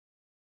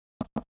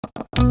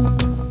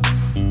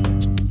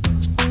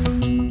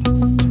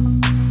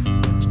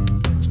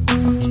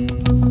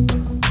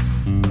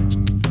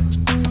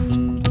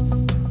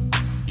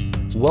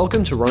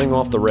Welcome to Running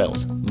Off the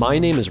Rails. My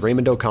name is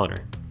Raymond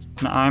O'Connor.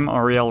 And I'm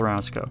Ariel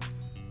Rasco.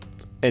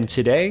 And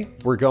today,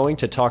 we're going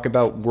to talk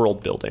about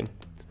world building.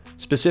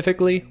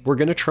 Specifically, we're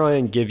going to try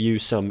and give you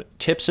some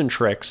tips and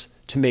tricks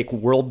to make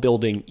world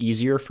building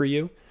easier for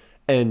you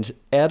and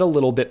add a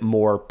little bit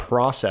more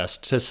process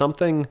to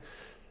something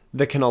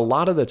that can a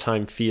lot of the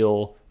time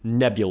feel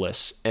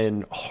nebulous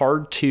and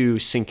hard to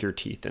sink your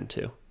teeth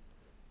into.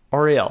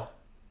 Ariel,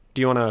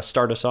 do you want to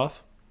start us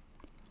off?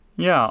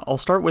 Yeah, I'll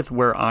start with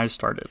where I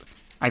started.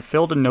 I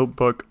filled a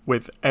notebook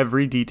with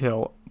every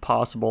detail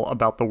possible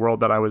about the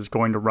world that I was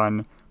going to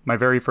run my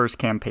very first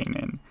campaign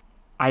in.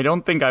 I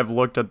don't think I've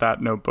looked at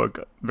that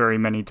notebook very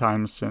many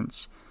times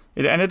since.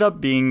 It ended up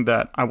being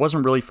that I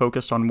wasn't really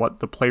focused on what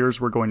the players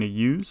were going to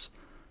use,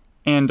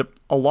 and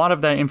a lot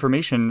of that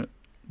information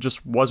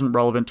just wasn't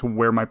relevant to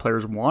where my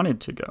players wanted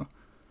to go.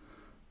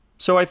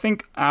 So I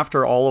think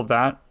after all of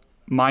that,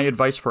 my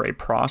advice for a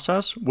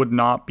process would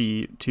not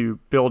be to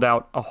build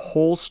out a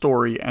whole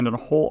story and a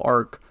whole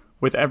arc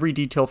with every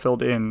detail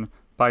filled in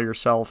by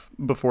yourself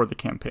before the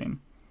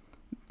campaign.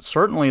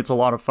 Certainly it's a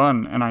lot of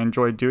fun and I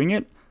enjoy doing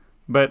it,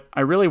 but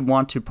I really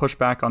want to push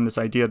back on this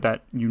idea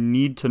that you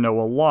need to know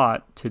a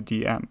lot to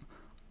DM.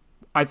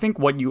 I think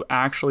what you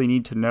actually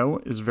need to know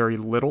is very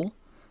little,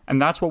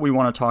 and that's what we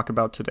want to talk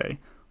about today.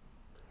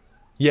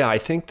 Yeah, I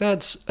think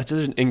that's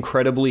an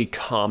incredibly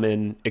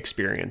common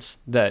experience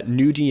that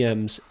new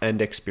DMs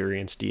and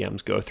experienced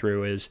DMs go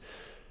through is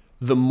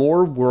the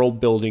more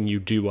world building you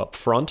do up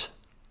front,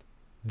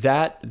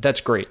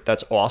 that's great.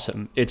 That's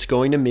awesome. It's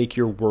going to make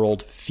your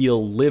world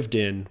feel lived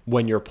in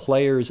when your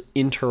players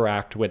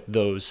interact with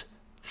those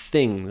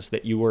things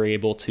that you were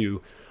able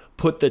to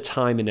put the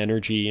time and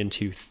energy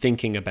into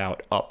thinking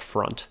about up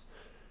front.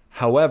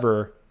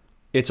 However,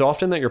 it's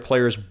often that your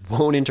players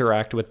won't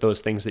interact with those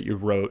things that you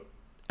wrote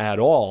at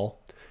all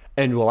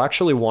and will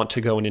actually want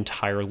to go in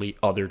entirely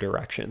other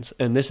directions.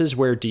 And this is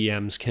where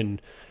DMs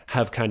can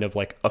have kind of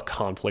like a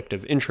conflict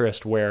of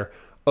interest where,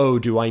 oh,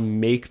 do I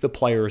make the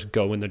players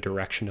go in the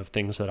direction of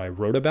things that I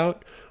wrote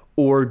about?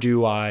 Or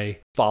do I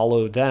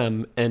follow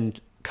them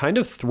and kind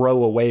of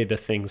throw away the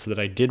things that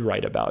I did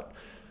write about?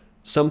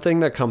 Something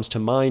that comes to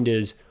mind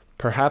is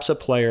perhaps a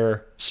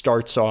player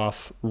starts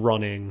off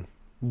running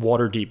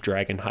Waterdeep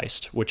Dragon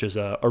Heist, which is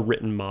a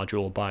written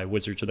module by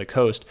Wizards of the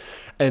Coast.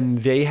 And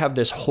they have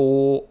this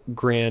whole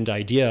grand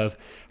idea of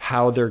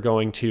how they're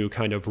going to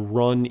kind of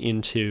run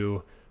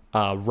into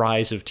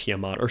Rise of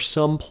Tiamat or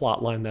some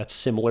plotline that's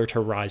similar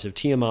to Rise of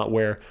Tiamat,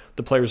 where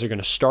the players are going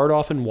to start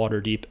off in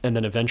Waterdeep and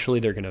then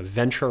eventually they're going to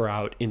venture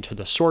out into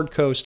the Sword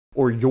Coast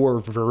or your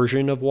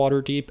version of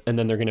Waterdeep, and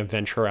then they're going to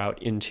venture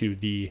out into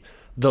the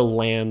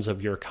lands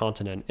of your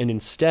continent. And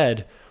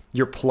instead,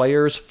 your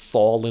players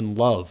fall in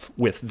love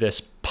with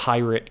this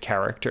pirate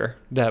character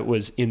that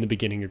was in the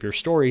beginning of your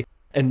story,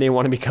 and they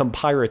want to become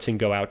pirates and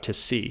go out to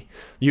sea.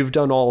 You've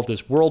done all of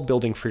this world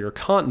building for your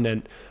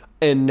continent,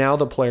 and now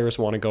the players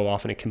want to go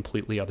off in a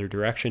completely other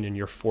direction, and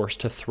you're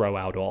forced to throw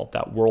out all of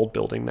that world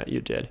building that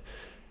you did.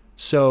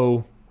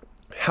 So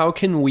how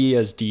can we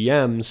as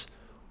DMs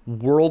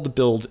world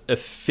build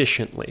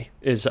efficiently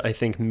is, I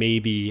think,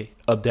 maybe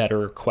a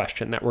better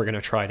question that we're going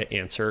to try to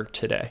answer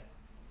today.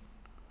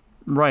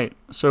 Right.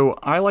 So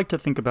I like to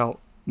think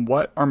about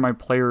what are my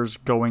players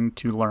going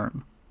to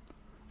learn?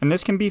 And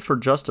this can be for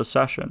just a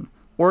session,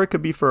 or it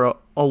could be for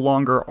a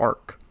longer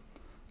arc.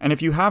 And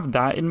if you have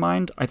that in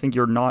mind, I think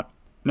you're not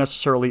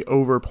necessarily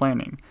over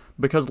planning,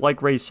 because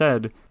like Ray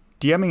said,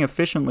 DMing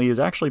efficiently is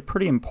actually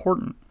pretty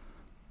important.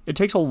 It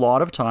takes a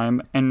lot of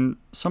time, and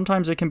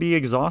sometimes it can be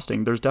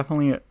exhausting. There's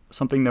definitely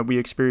something that we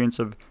experience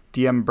of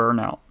DM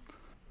burnout.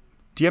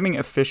 DMing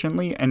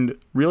efficiently and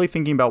really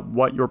thinking about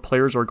what your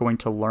players are going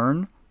to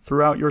learn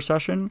throughout your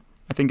session,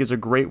 I think is a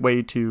great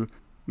way to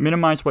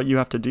minimize what you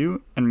have to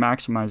do and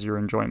maximize your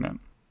enjoyment.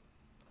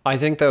 I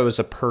think that was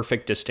a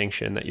perfect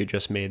distinction that you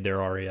just made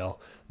there,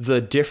 Ariel. The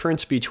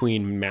difference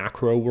between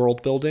macro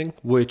world building,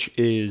 which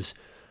is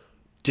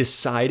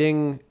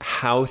deciding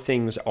how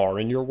things are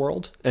in your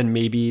world, and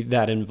maybe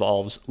that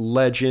involves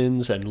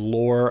legends and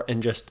lore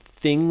and just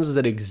things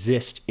that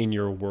exist in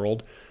your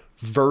world,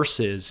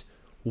 versus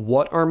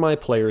what are my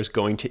players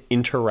going to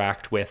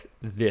interact with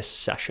this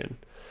session.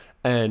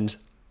 And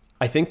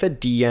I think that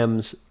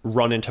DMs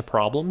run into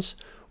problems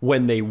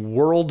when they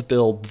world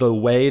build the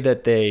way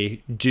that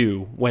they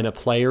do when a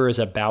player is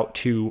about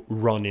to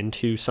run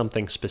into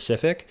something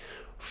specific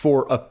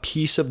for a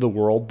piece of the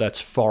world that's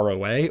far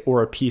away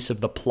or a piece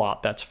of the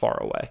plot that's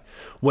far away.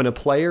 When a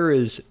player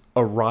is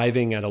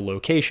arriving at a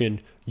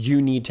location,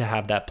 you need to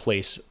have that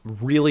place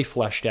really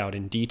fleshed out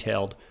and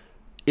detailed.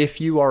 If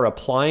you are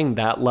applying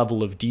that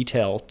level of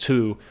detail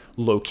to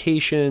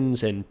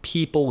locations and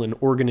people and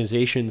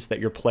organizations that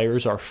your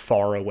players are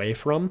far away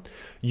from,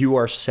 you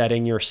are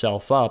setting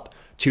yourself up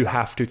to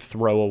have to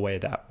throw away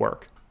that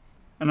work.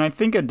 And I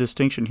think a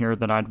distinction here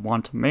that I'd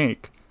want to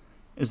make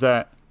is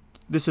that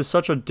this is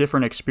such a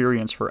different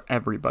experience for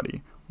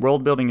everybody.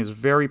 World building is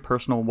very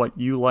personal. What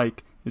you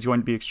like is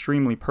going to be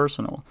extremely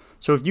personal.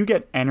 So if you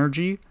get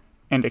energy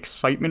and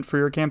excitement for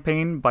your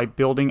campaign by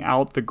building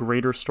out the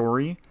greater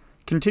story,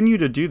 continue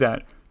to do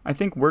that. I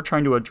think we're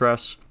trying to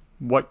address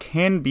what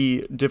can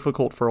be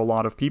difficult for a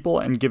lot of people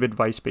and give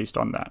advice based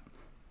on that.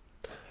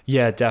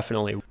 Yeah,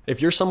 definitely.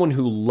 If you're someone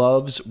who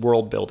loves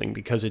world building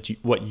because it's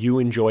what you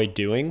enjoy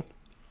doing,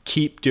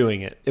 keep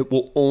doing it. It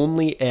will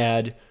only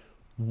add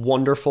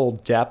wonderful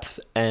depth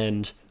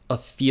and a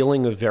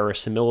feeling of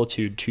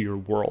verisimilitude to your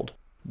world.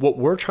 What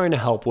we're trying to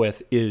help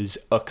with is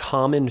a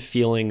common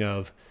feeling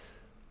of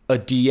a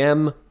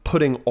DM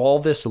putting all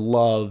this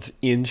love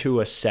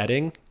into a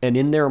setting, and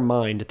in their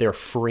mind, they're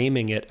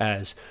framing it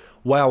as,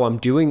 wow, I'm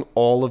doing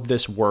all of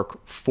this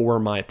work for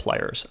my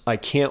players. I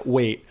can't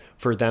wait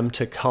for them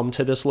to come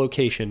to this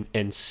location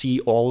and see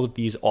all of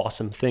these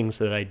awesome things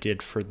that I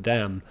did for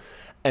them.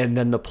 And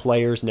then the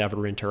players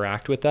never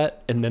interact with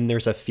that. And then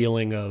there's a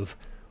feeling of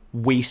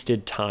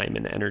wasted time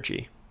and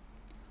energy.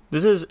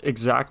 This is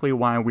exactly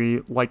why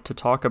we like to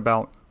talk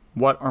about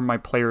what are my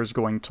players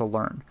going to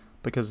learn,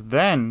 because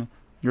then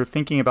you're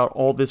thinking about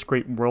all this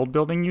great world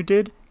building you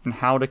did and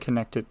how to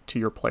connect it to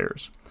your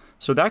players.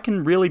 So that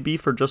can really be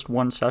for just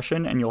one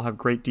session and you'll have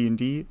great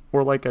D&D,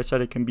 or like I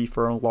said, it can be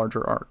for a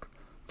larger arc.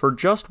 For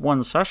just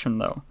one session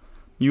though,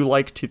 you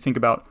like to think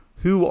about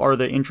who are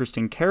the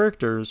interesting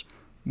characters,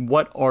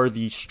 what are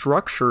the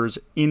structures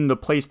in the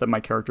place that my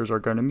characters are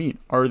going to meet.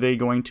 Are they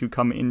going to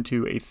come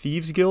into a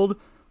thieves guild,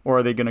 or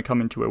are they going to come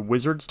into a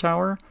wizard's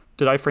tower?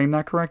 Did I frame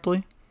that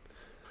correctly?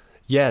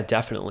 Yeah,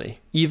 definitely.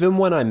 Even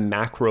when I'm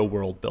macro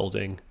world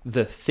building,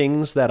 the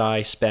things that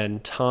I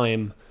spend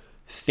time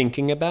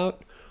thinking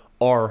about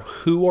are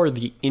who are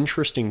the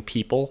interesting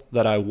people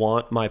that I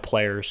want my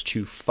players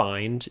to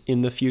find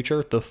in the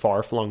future, the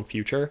far-flung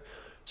future,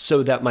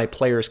 so that my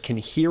players can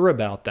hear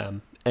about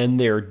them and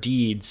their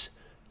deeds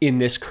in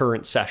this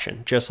current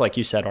session. Just like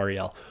you said,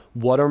 Ariel,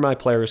 what are my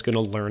players going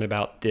to learn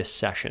about this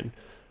session?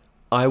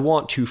 I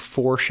want to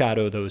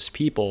foreshadow those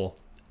people,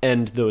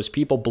 and those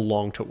people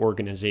belong to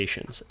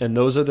organizations. And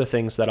those are the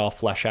things that I'll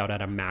flesh out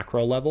at a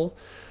macro level.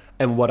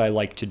 And what I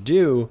like to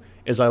do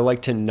is I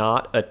like to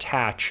not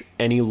attach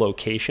any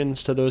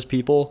locations to those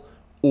people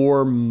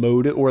or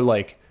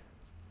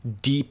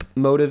deep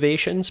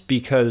motivations,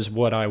 because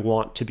what I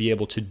want to be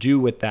able to do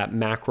with that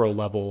macro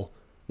level,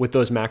 with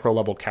those macro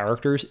level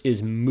characters,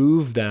 is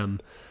move them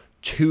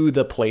to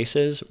the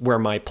places where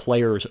my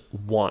players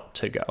want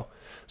to go.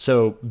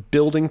 So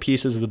building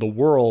pieces of the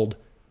world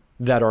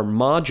that are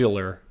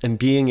modular and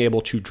being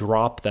able to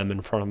drop them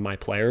in front of my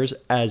players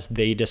as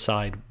they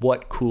decide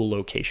what cool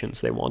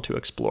locations they want to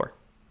explore.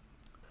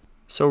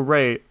 So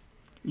Ray,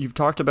 you've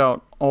talked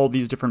about all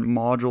these different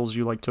modules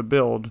you like to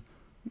build.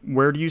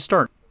 Where do you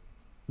start?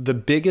 The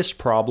biggest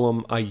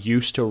problem I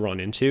used to run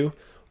into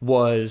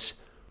was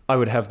I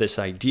would have this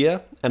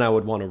idea and I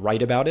would want to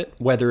write about it,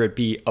 whether it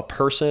be a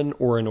person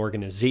or an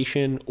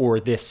organization or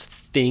this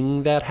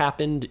thing that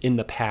happened in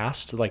the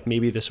past, like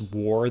maybe this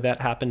war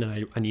that happened,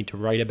 and I need to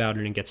write about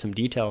it and get some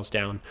details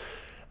down.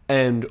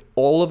 And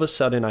all of a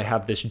sudden I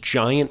have this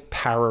giant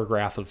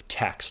paragraph of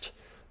text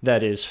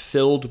that is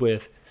filled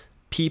with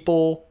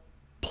people,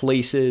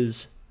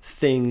 places,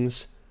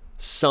 things,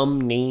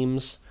 some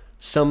names,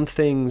 some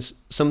things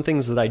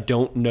that I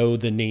don't know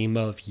the name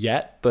of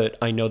yet, but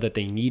I know that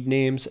they need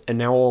names. And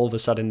now all of a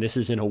sudden this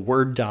is in a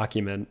Word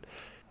document.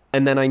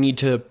 And then I need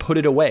to put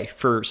it away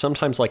for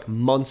sometimes like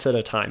months at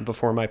a time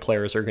before my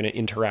players are going to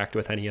interact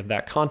with any of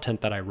that content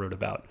that I wrote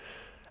about.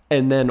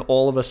 And then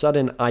all of a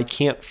sudden I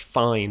can't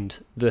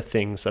find the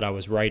things that I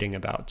was writing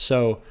about.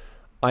 So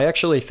I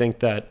actually think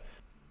that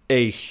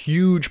a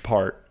huge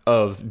part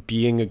of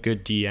being a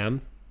good DM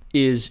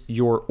is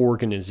your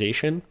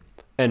organization.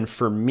 And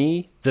for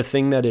me, the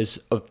thing that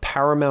is of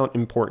paramount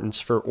importance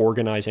for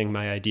organizing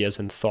my ideas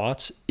and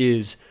thoughts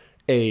is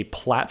a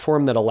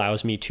platform that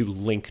allows me to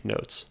link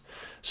notes.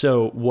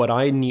 So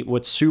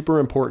what's super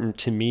important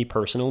to me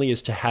personally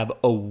is to have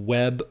a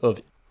web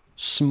of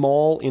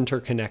small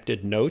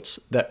interconnected notes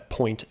that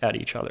point at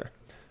each other.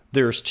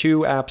 There's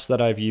two apps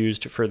that I've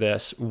used for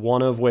this,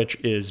 one of which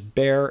is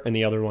Bear and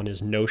the other one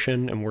is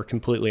Notion, and we're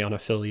completely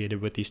unaffiliated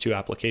with these two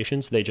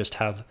applications. They just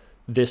have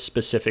this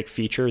specific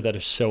feature that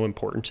is so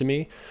important to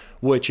me,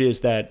 which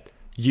is that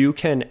you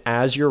can,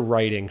 as you're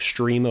writing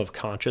stream of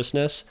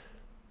consciousness,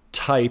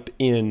 type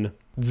in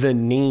the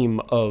name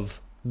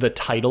of the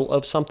title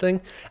of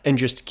something and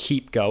just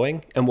keep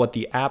going. And what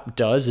the app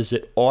does is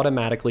it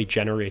automatically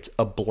generates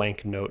a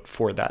blank note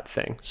for that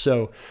thing.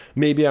 So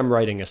maybe I'm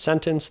writing a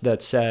sentence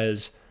that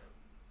says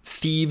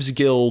Thieves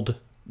Guild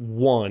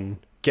 1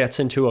 gets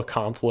into a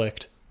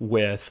conflict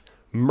with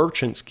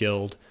Merchants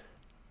Guild.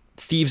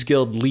 Thieves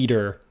Guild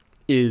leader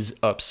is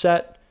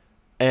upset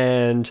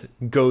and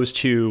goes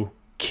to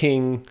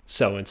King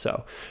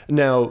so-and-so.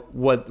 Now,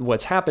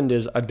 what's happened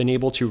is I've been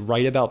able to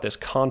write about this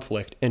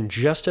conflict, and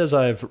just as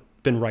I've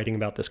been writing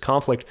about this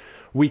conflict,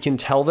 we can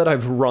tell that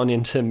I've run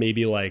into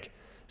maybe like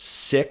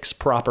 6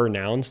 proper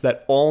nouns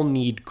that all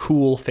need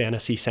cool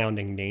fantasy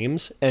sounding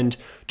names. And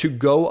to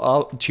go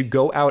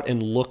out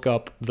and look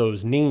up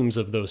those names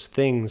of those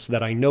things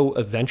that I know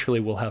eventually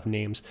will have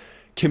names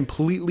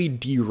completely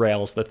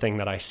derails the thing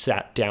that I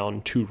sat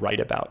down to write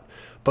about.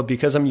 But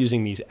because I'm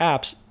using these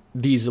apps,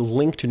 these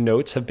linked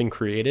notes have been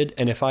created,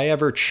 and if I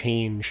ever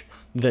change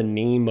the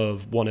name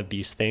of one of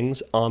these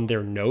things on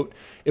their note,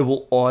 it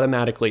will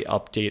automatically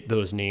update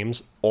those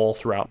names all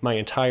throughout my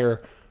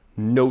entire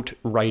note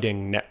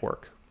writing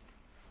network.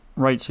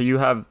 Right, so you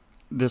have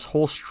this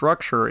whole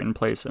structure in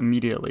place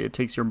immediately. It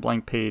takes your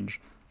blank page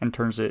and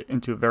turns it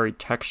into a very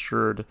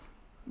textured,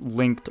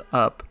 linked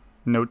up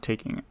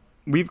note-taking.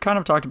 We've kind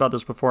of talked about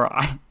this before.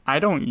 I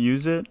don't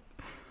use it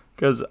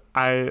because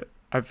I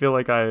feel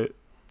like I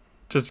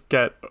just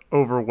get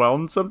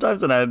overwhelmed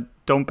sometimes and I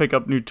don't pick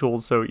up new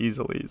tools so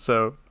easily.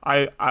 So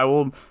I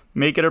will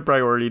make it a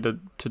priority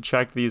to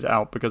check these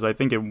out because I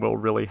think it will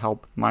really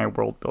help my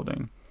world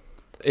building.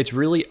 It's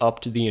really up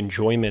to the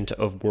enjoyment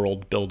of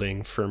world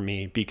building for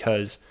me,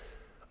 because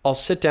I'll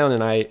sit down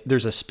and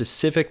there's a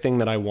specific thing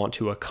that I want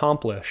to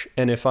accomplish.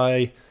 And if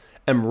I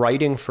am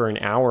writing for an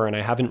hour and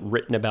I haven't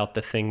written about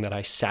the thing that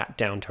I sat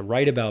down to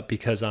write about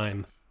because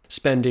I'm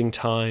spending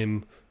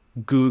time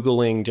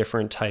Googling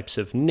different types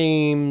of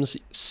names,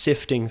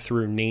 sifting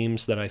through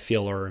names that I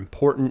feel are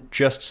important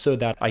just so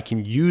that I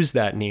can use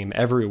that name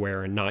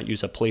everywhere and not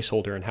use a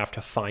placeholder and have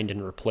to find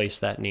and replace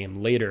that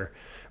name later,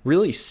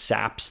 really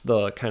saps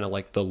the kind of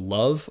like the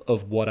love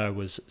of what I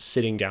was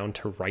sitting down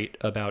to write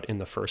about in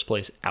the first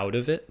place out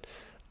of it.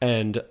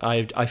 And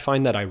I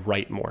find that I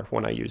write more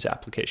when I use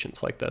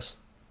applications like this.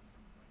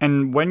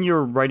 And when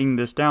you're writing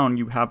this down,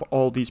 you have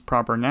all these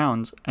proper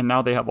nouns, and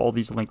now they have all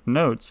these linked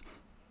notes.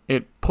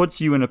 It puts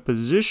you in a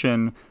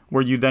position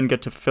where you then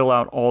get to fill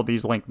out all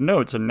these linked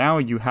notes, and now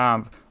you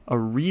have a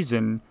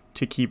reason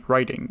to keep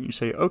writing. You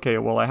say, okay,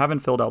 well, I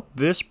haven't filled out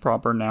this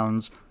proper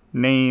noun's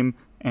name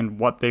and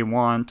what they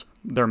want,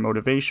 their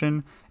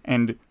motivation,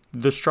 and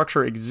the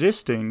structure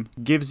existing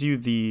gives you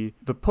the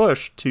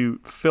push to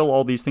fill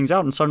all these things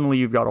out, and suddenly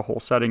you've got a whole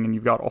setting and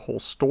you've got a whole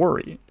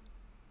story.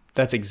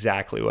 That's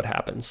exactly what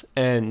happens.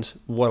 And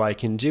what I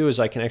can do is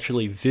I can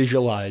actually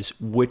visualize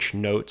which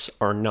notes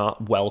are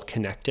not well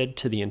connected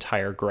to the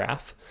entire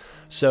graph.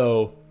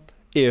 So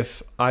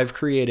if I've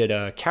created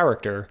a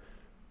character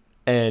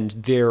and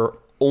their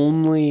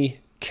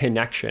only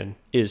connection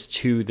is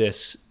to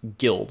this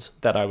guild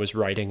that I was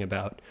writing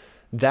about,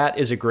 that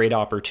is a great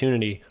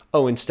opportunity.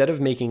 Oh, instead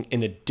of making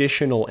an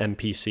additional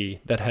NPC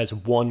that has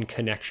one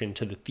connection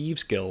to the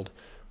Thieves Guild,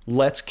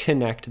 let's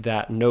connect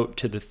that note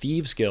to the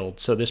Thieves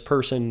Guild. So this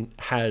person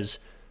has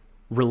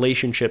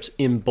relationships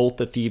in both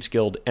the Thieves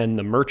Guild and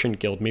the Merchant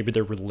Guild. Maybe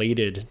they're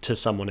related to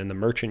someone in the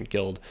Merchant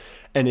Guild.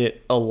 And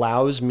it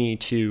allows me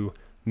to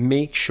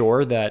make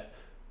sure that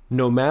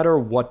no matter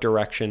what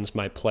directions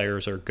my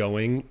players are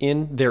going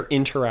in, they're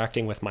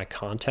interacting with my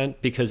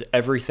content because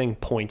everything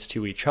points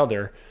to each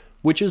other,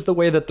 which is the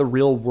way that the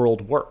real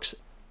world works.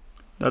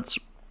 That's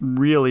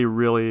really,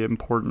 really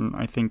important,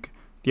 I think.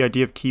 The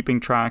idea of keeping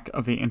track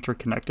of the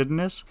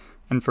interconnectedness.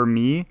 And for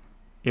me,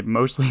 it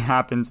mostly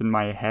happens in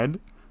my head,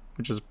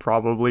 which is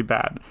probably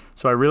bad.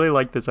 So I really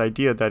like this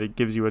idea that it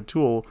gives you a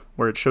tool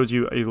where it shows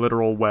you a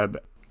literal web.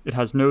 It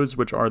has nodes,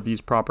 which are these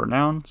proper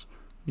nouns,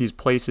 these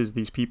places,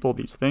 these people,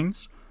 these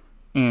things,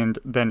 and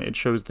then it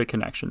shows the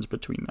connections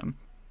between them.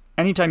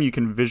 Anytime you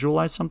can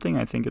visualize something,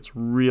 I think it's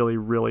really,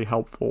 really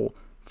helpful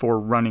for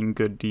running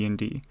good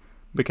D&D,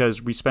 because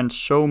we spend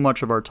so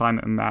much of our time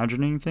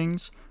imagining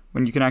things.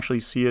 When you can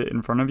actually see it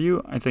in front of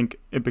you, I think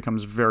it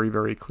becomes very,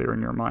 very clear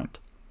in your mind.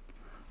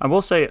 I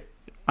will say,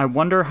 I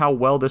wonder how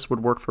well this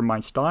would work for my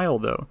style,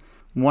 though.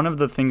 One of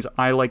the things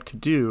I like to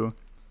do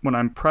when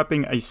I'm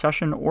prepping a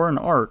session or an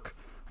arc,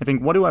 I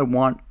think, what do I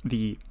want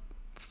the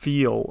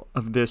feel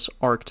of this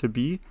arc to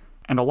be?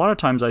 And a lot of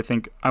times I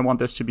think I want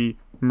this to be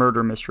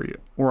murder mystery,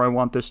 or I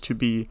want this to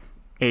be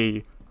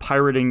a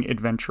pirating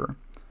adventure.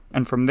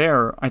 And from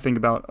there, I think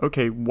about,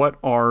 okay, what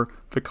are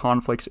the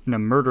conflicts in a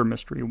murder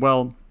mystery?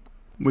 Well,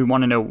 we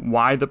want to know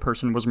why the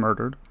person was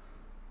murdered,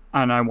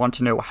 and I want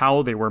to know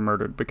how they were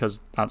murdered, because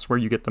that's where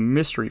you get the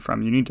mystery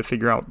from. You need to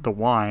figure out the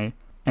why,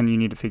 and you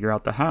need to figure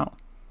out the how.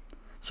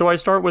 So I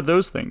start with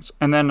those things,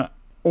 and then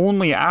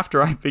only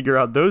after I figure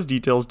out those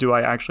details do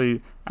I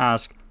actually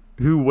ask,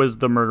 who was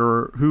the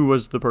murderer, who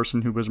was the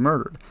person who was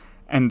murdered?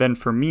 And then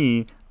for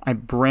me, I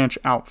branch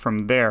out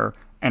from there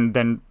and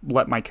then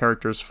let my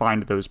characters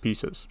find those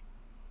pieces.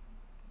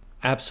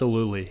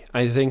 Absolutely.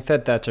 I think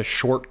that that's a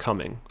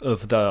shortcoming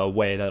of the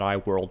way that I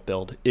world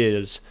build,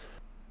 is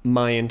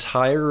my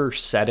entire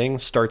setting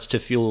starts to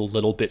feel a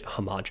little bit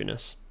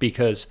homogenous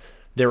because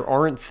there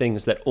aren't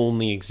things that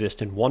only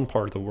exist in one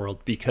part of the world,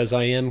 because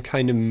I am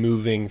kind of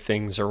moving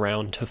things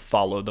around to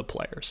follow the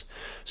players.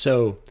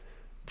 So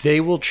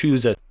they will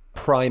choose a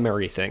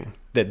primary thing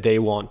that they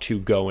want to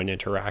go and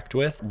interact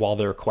with while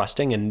they're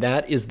questing, and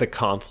that is the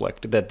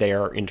conflict that they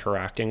are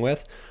interacting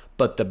with.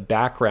 But the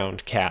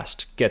background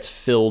cast gets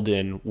filled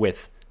in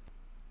with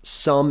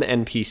some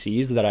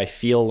NPCs that I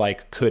feel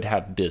like could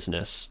have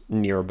business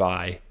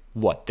nearby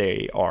what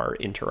they are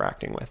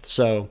interacting with.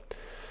 So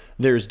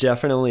there's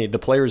definitely, the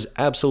players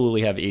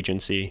absolutely have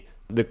agency.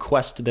 The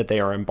quest that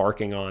they are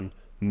embarking on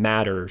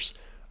matters.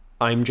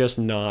 I'm just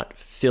not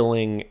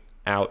filling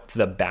out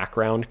the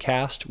background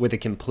cast with a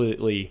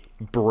completely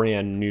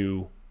brand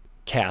new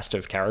cast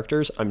of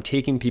characters. I'm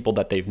taking people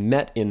that they've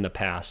met in the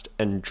past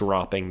and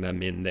dropping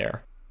them in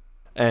there.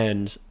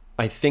 And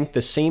I think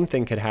the same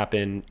thing could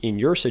happen in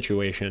your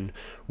situation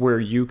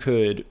where you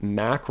could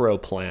macro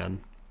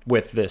plan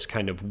with this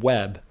kind of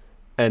web.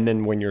 And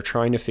then when you're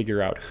trying to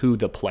figure out who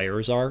the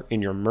players are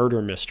in your murder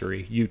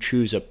mystery, you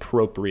choose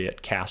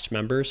appropriate cast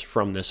members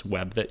from this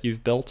web that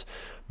you've built.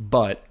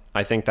 But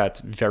I think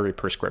that's very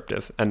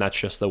prescriptive. And that's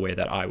just the way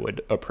that I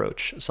would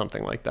approach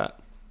something like that.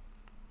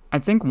 I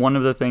think one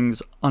of the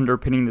things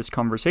underpinning this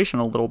conversation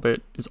a little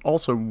bit is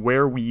also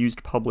where we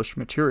used published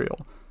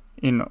material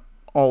in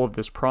all of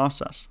this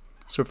process.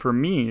 So for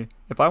me,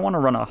 if I want to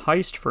run a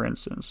heist, for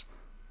instance,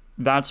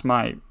 that's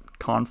my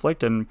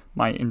conflict, and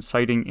my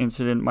inciting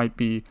incident might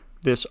be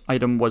this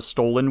item was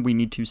stolen, we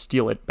need to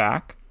steal it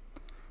back.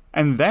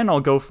 And then I'll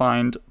go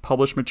find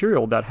published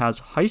material that has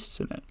heists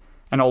in it.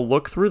 And I'll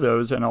look through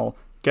those and I'll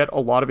get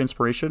a lot of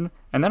inspiration,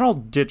 and then I'll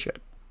ditch it.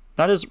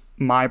 That is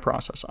my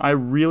process. I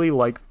really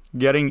like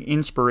getting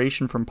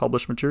inspiration from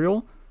published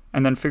material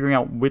and then figuring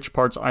out which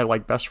parts I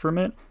like best from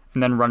it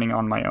and then running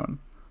on my own.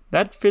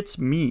 That fits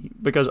me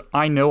because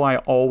I know I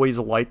always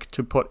like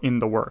to put in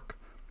the work.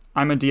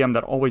 I'm a DM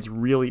that always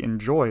really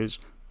enjoys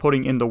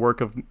putting in the work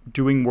of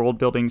doing world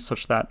building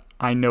such that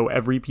I know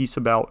every piece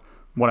about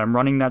what I'm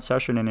running that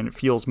session and it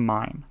feels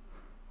mine.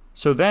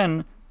 So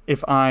then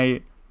if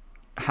I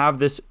have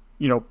this,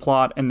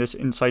 plot and this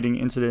inciting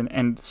incident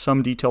and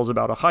some details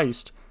about a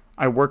heist,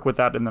 I work with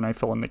that and then I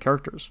fill in the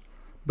characters.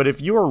 But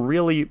if you are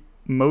really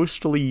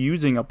mostly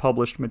using a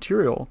published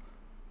material,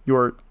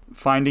 you're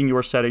finding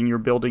your setting, you're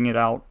building it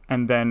out,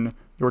 and then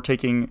you're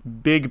taking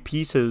big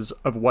pieces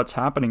of what's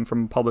happening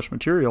from published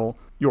material,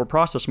 your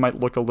process might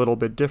look a little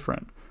bit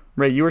different.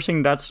 Ray, you were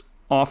saying that's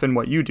often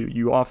what you do.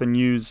 You often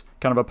use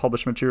kind of a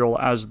published material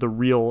as the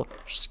real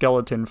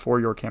skeleton for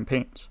your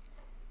campaigns.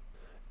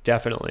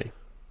 Definitely.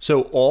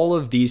 So all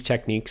of these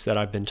techniques that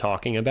I've been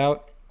talking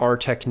about are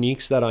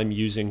techniques that I'm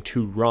using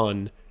to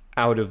run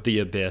Out of the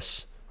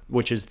Abyss,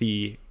 which is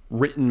the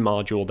written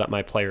module that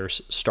my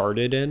players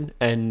started in.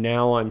 And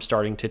now I'm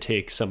starting to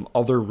take some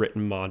other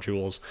written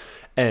modules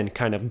and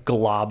kind of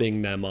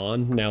globbing them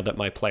on now that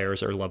my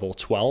players are level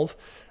 12.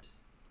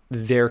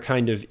 They're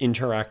kind of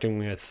interacting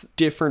with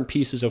different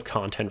pieces of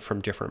content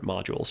from different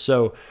modules.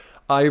 So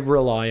I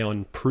rely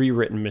on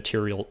pre-written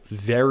material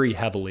very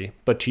heavily,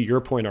 but to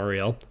your point,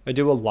 Ariel, I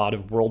do a lot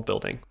of world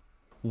building.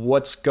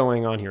 What's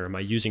going on here? Am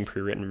I using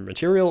pre-written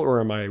material or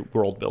am I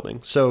world building?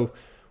 So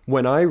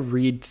when I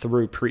read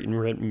through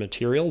pre-written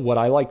material, what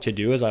I like to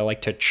do is I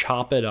like to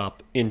chop it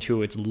up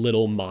into its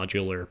little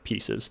modular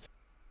pieces.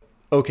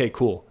 Okay,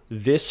 cool.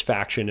 This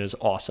faction is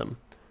awesome.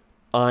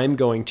 I'm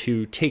going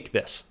to take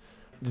this.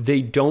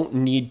 They don't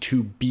need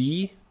to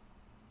be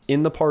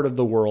in the part of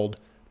the world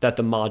that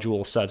the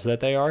module says that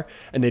they are,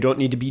 and they don't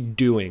need to be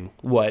doing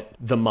what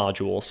the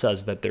module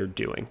says that they're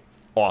doing.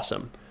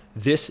 Awesome.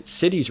 This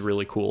city's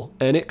really cool,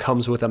 and it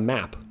comes with a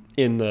map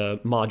in the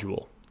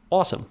module.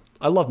 Awesome.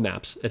 I love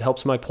maps. It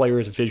helps my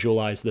players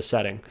visualize the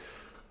setting.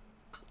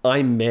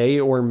 I may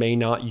or may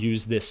not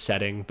use this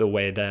setting the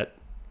way that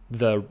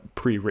the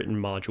pre-written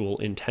module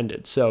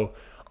intended. So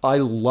I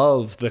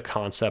love the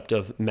concept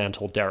of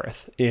Mantle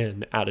Dareth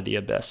in Out of the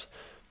Abyss.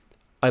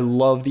 I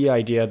love the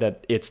idea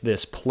that it's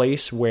this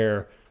place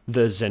where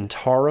the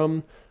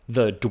Zentarum,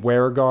 the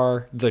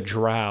Dwergar, the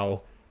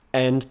Drow,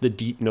 and the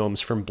Deep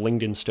Gnomes from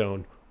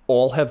Blingdenstone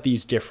all have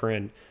these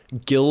different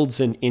guilds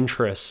and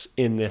interests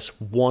in this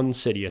one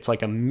city. It's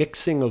like a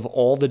mixing of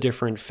all the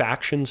different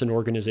factions and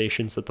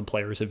organizations that the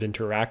players have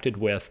interacted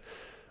with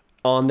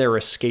on their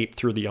escape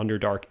through the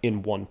Underdark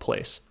in one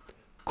place.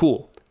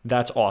 Cool.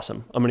 That's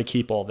awesome. I'm going to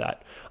keep all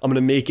that. I'm going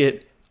to make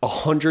it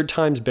 100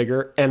 times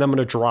bigger, and I'm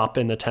going to drop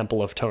in the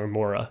Temple of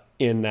Tormora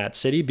in that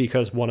city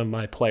because one of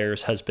my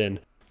players has been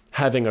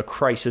having a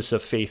crisis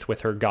of faith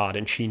with her god,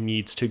 and she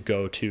needs to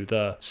go to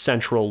the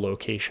central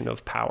location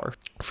of power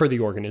for the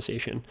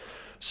organization.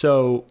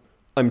 So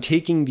I'm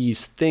taking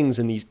these things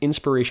and these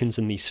inspirations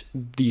and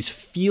these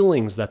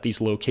feelings that these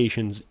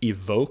locations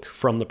evoke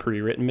from the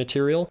pre-written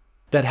material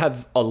that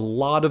have a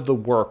lot of the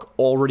work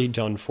already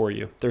done for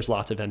you. There's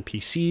lots of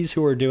NPCs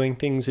who are doing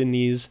things in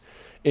these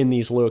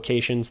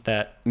locations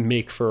that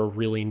make for a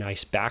really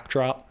nice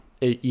backdrop.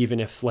 Even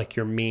if like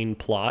your main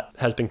plot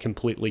has been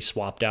completely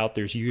swapped out,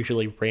 there's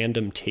usually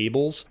random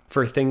tables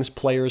for things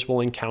players will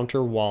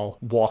encounter while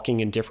walking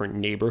in different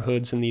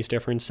neighborhoods in these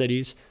different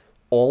cities.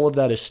 All of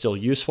that is still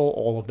useful.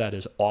 All of that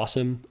is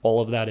awesome.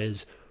 All of that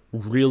is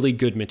really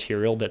good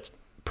material that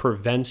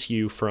prevents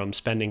you from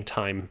spending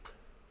time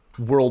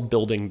world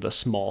building the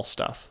small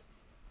stuff.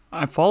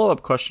 A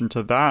follow-up question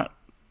to that,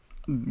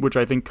 which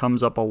I think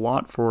comes up a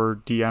lot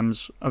for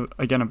DMs,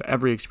 again, of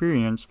every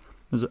experience,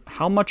 is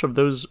how much of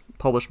those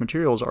published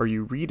materials are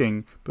you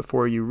reading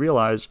before you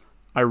realize,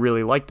 I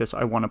really like this,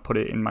 I want to put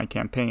it in my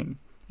campaign?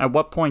 At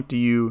what point do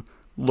you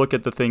look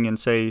at the thing and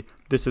say,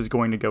 this is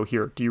going to go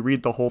here? Do you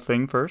read the whole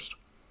thing first?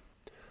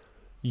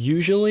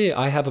 Usually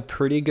I have a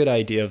pretty good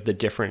idea of the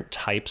different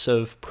types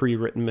of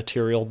pre-written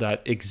material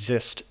that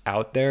exist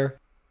out there.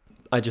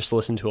 I just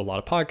listen to a lot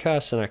of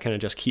podcasts and I kind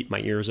of just keep my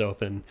ears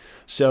open.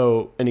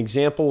 So an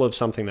example of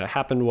something that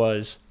happened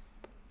was,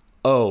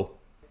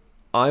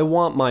 I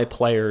want my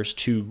players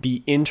to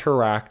be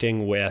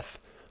interacting with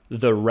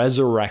the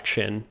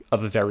resurrection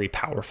of a very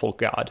powerful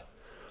god.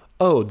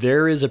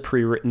 There is a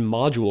pre-written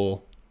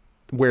module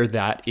where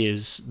that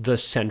is the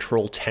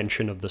central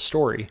tension of the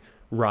story,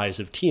 Rise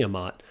of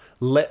Tiamat.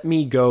 Let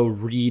me go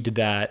read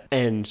that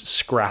and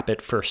scrap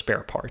it for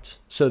spare parts.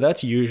 So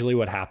that's usually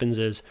what happens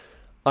is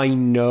I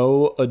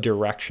know a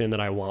direction that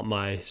I want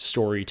my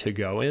story to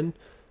go in.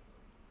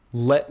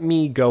 Let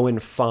me go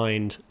and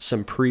find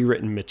some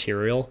pre-written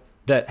material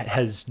that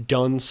has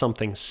done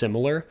something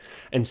similar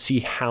and see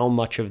how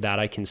much of that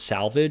I can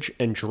salvage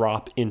and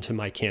drop into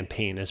my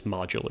campaign as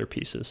modular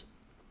pieces.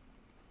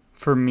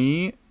 For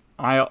me,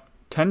 I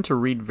tend to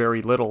read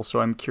very little,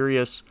 so I'm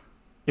curious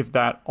if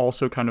that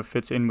also kind of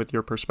fits in with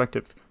your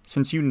perspective.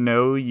 Since you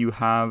know you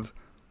have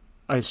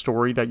a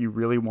story that you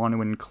really want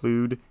to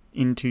include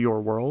into your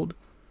world,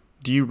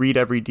 do you read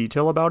every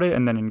detail about it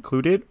and then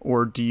include it,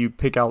 or do you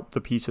pick out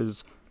the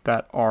pieces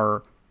that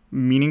are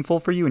meaningful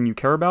for you and you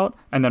care about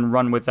and then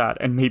run with that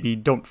and maybe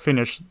don't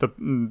finish the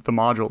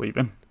module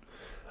even?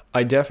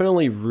 I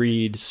definitely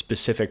read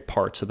specific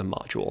parts of the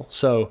module.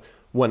 So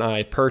when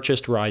I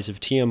purchased Rise of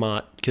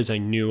Tiamat, because I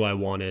knew I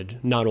wanted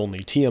not only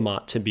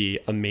Tiamat to be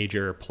a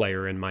major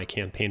player in my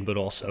campaign, but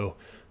also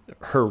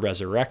her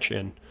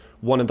resurrection,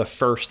 one of the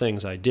first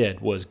things I did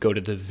was go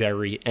to the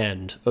very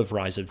end of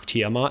Rise of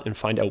Tiamat and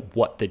find out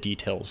what the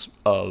details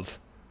of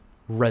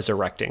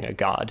resurrecting a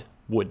god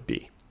would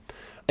be.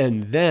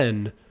 And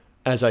then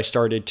as I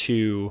started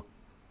to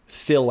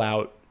fill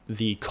out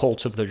the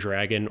Cult of the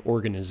Dragon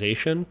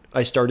organization,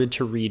 I started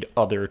to read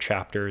other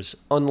chapters.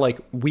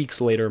 Unlike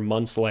weeks later,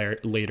 months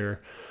later,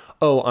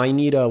 I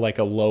need a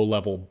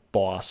low-level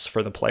boss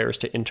for the players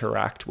to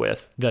interact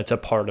with that's a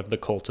part of the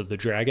Cult of the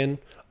Dragon.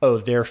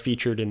 They're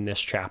featured in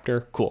this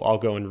chapter. Cool, I'll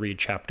go and read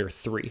chapter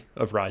 3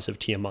 of Rise of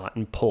Tiamat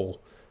and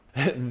pull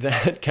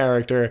that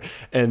character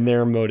and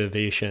their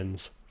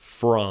motivations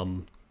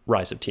from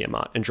Rise of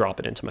Tiamat and drop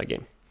it into my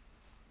game.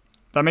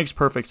 That makes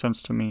perfect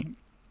sense to me.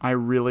 I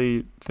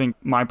really think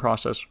my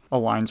process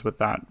aligns with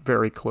that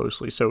very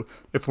closely. So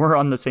if we're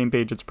on the same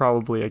page, it's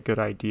probably a good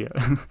idea.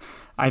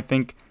 I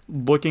think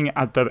looking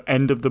at the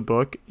end of the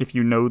book, if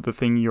you know the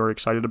thing you're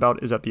excited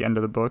about is at the end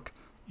of the book,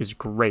 is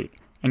great.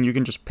 And you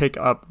can just pick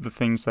up the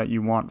things that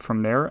you want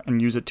from there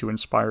and use it to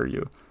inspire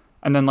you.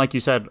 And then, like you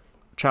said,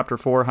 chapter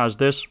 4 has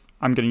this.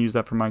 I'm going to use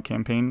that for my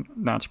campaign.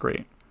 That's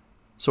great.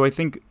 So I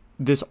think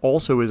this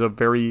also is a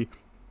very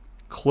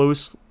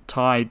close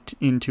tie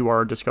into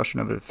our discussion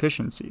of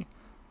efficiency.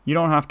 You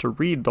don't have to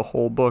read the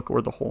whole book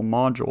or the whole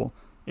module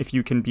if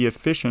you can be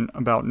efficient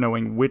about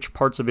knowing which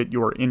parts of it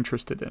you're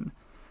interested in.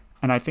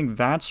 And I think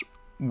that's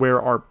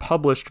where our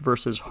published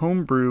versus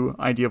homebrew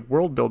idea of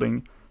world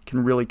building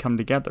can really come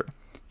together.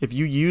 If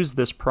you use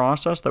this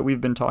process that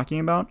we've been talking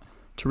about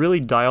to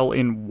really dial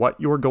in what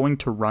you're going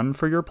to run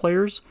for your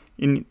players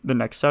in the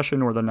next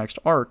session or the next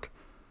arc,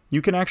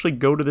 you can actually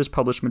go to this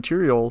published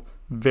material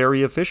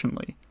very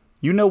efficiently.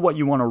 You know what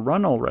you want to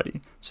run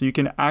already, so you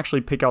can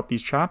actually pick out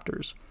these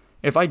chapters.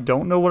 If I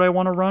don't know what I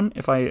want to run,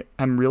 if I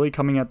am really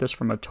coming at this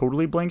from a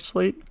totally blank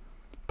slate,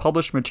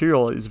 published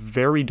material is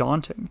very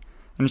daunting.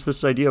 And it's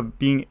this idea of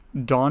being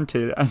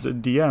daunted as a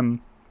DM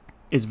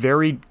is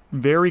very,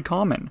 very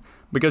common,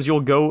 because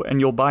you'll go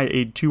and you'll buy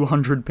a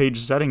 200-page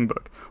setting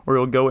book, or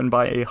you'll go and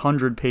buy a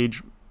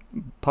 100-page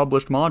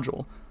published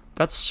module.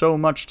 That's so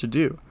much to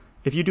do.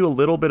 If you do a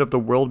little bit of the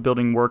world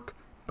building work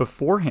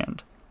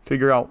beforehand,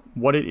 figure out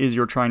what it is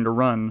you're trying to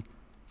run,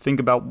 think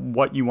about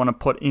what you want to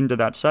put into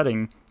that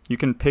setting, you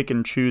can pick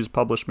and choose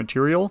published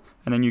material,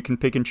 and then you can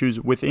pick and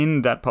choose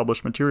within that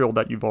published material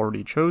that you've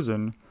already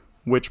chosen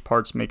which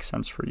parts make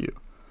sense for you.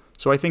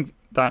 So I think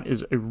that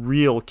is a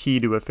real key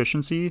to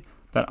efficiency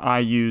that I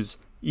use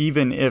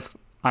even if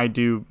I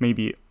do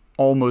maybe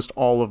almost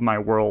all of my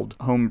world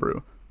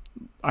homebrew.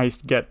 I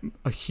get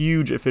a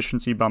huge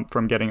efficiency bump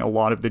from getting a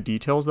lot of the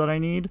details that I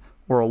need,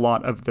 or a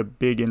lot of the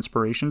big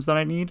inspirations that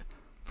I need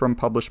from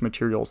published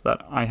materials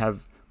that I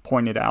have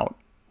pointed out.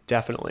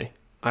 Definitely.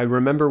 I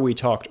remember we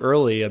talked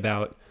early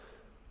about,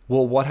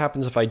 well, what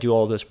happens if I do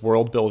all this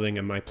world building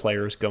and my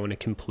players go in a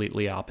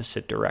completely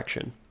opposite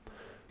direction?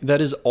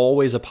 That is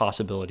always a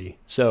possibility.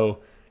 So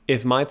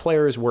if my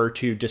players were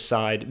to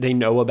decide they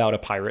know about a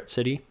pirate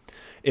city,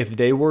 if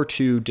they were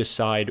to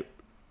decide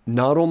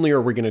not only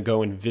are we going to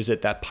go and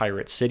visit that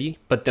pirate city,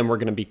 but then we're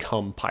going to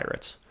become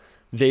pirates,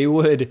 they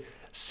would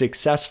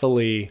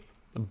successfully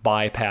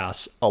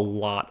bypass a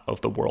lot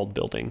of the world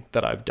building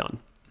that I've done.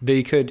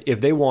 They could,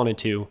 if they wanted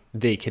to,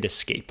 they could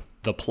escape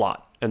the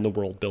plot and the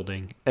world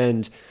building.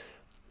 And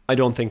I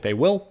don't think they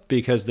will,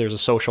 because there's a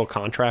social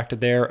contract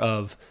there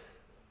of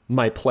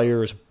my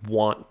players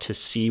want to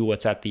see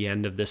what's at the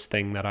end of this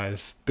thing that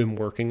I've been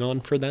working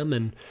on for them.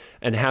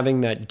 And having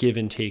that give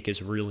and take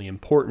is really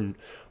important.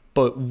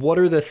 But what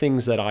are the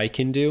things that I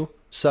can do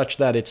such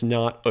that it's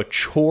not a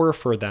chore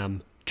for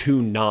them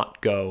to not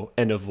go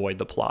and avoid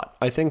the plot?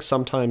 I think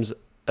sometimes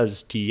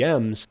as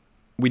DMs,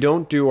 We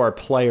don't do our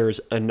players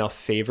enough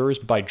favors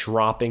by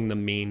dropping the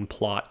main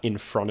plot in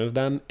front of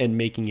them and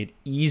making it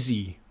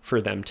easy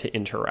for them to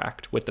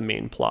interact with the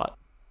main plot.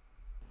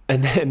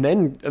 And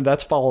then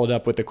that's followed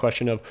up with the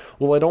question of,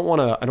 well, I don't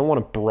want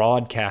to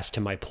broadcast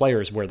to my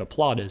players where the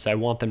plot is. I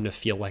want them to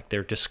feel like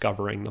they're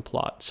discovering the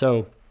plot.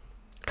 So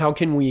how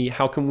can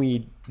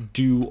we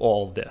do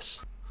all this?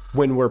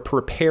 When we're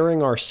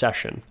preparing our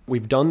session,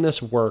 we've done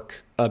this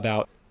work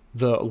about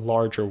the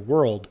larger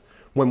world.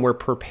 When we're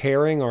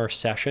preparing our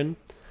session,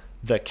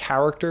 the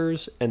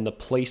characters and the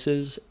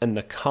places and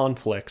the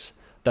conflicts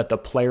that the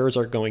players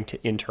are going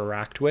to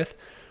interact with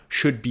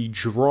should be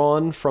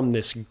drawn from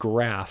this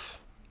graph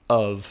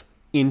of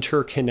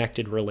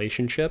interconnected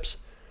relationships,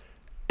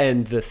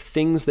 and the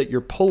things that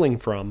you're pulling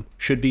from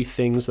should be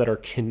things that are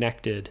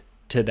connected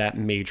to that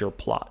major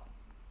plot.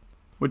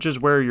 Which is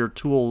where your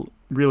tool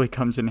really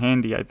comes in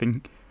handy. I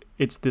think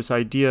it's this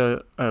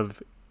idea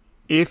of,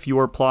 if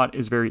your plot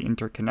is very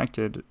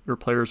interconnected, your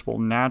players will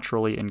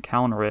naturally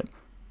encounter it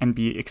and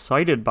be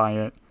excited by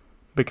it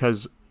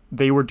because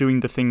they were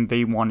doing the thing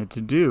they wanted to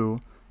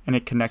do and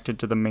it connected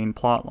to the main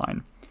plot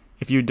line.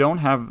 If you don't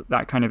have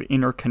that kind of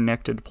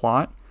interconnected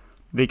plot,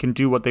 they can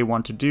do what they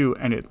want to do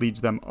and it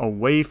leads them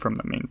away from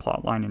the main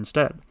plot line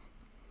instead.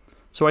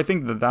 So I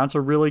think that that's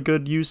a really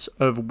good use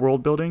of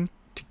world building,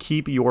 to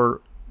keep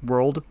your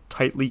world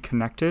tightly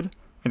connected.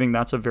 I think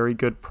that's a very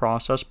good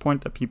process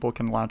point that people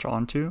can latch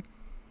onto.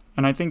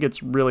 And I think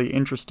it's really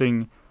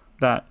interesting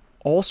that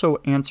also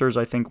answers,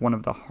 I think, one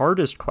of the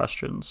hardest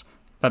questions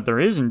that there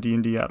is in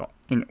D&D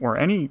or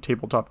any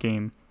tabletop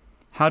game.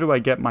 How do I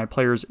get my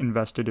players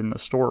invested in the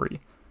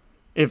story?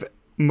 If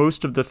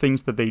most of the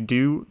things that they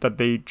do, that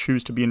they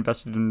choose to be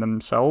invested in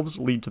themselves,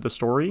 lead to the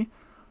story,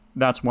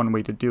 that's one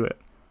way to do it.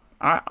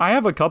 I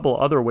have a couple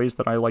other ways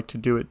that I like to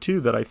do it too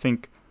that I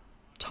think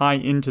tie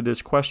into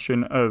this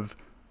question of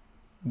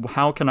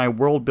how can I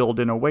world build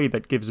in a way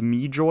that gives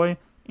me joy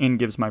and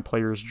gives my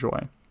players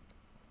joy.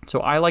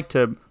 So I like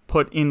to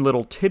put in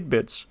little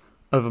tidbits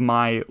of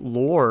my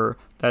lore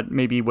that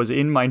maybe was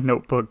in my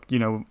notebook,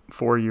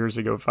 4 years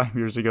ago, 5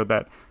 years ago,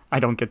 that I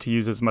don't get to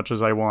use as much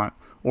as I want,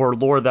 or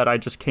lore that I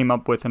just came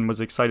up with and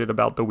was excited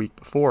about the week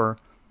before.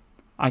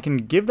 I can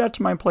give that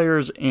to my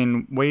players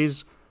in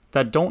ways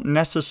that don't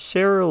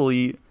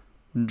necessarily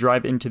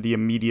drive into the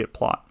immediate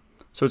plot.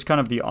 So it's kind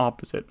of the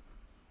opposite.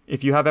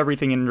 If you have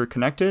everything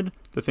interconnected,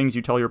 the things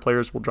you tell your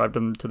players will drive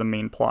them to the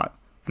main plot,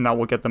 and that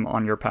will get them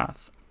on your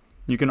path.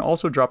 You can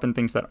also drop in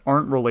things that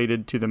aren't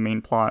related to the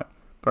main plot,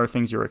 but are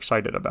things you're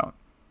excited about.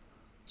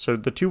 So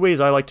the two ways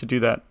I like to do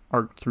that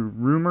are through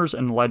rumors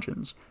and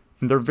legends.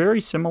 And they're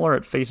very similar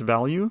at face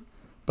value,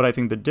 but I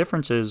think the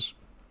difference is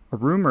a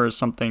rumor is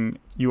something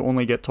you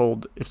only get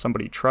told if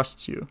somebody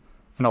trusts you.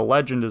 And a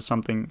legend is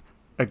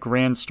a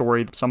grand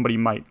story that somebody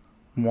might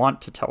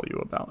want to tell you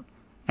about.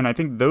 And I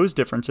think those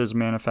differences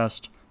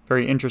manifest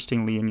very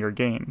interestingly in your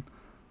game.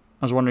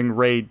 I was wondering,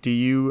 Ray, do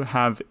you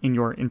have in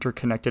your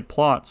interconnected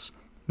plots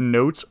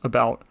notes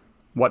about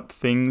what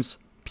things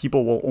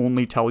people will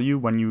only tell you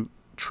when you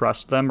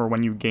trust them or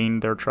when you gain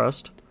their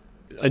trust?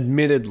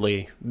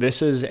 Admittedly,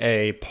 this is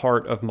a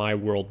part of my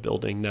world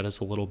building that is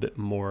a little bit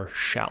more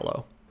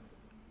shallow.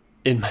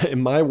 In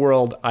my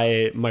world,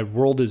 my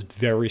world is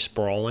very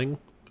sprawling,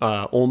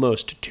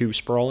 almost too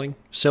sprawling,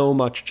 so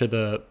much to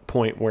the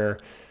point where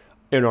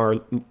in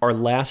our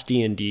last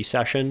D&D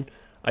session,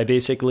 I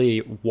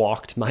basically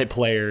my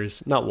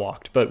players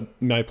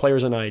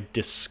and I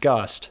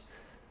discussed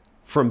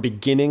from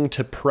beginning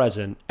to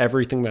present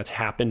everything that's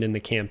happened in the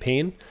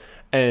campaign,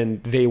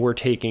 and they were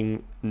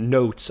taking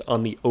notes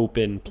on the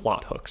open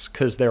plot hooks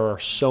because there are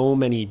so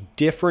many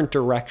different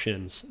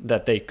directions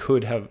that they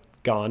could have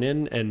gone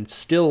in, and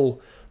still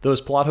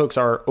those plot hooks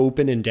are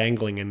open and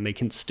dangling and they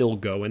can still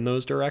go in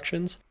those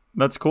directions.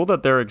 That's cool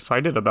that they're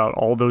excited about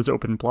all those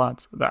open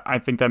plots. I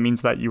think that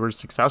means that you were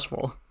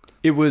successful.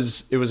 It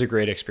was a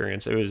great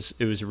experience.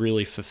 It was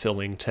really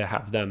fulfilling to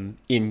have them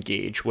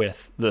engage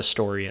with the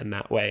story in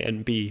that way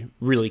and be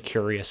really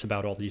curious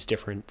about all these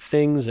different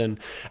things. And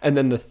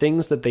then the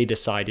things that they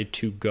decided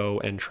to go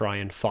and try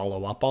and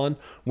follow up on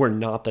were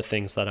not the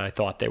things that I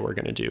thought they were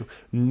going to do,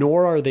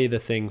 nor are they the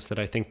things that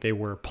I think they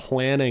were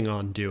planning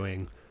on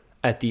doing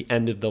at the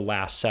end of the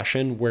last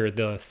session, where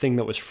the thing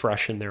that was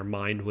fresh in their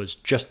mind was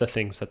just the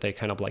things that they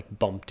kind of like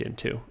bumped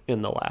into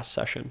in the last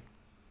session.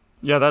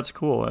 Yeah, that's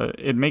cool.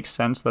 It makes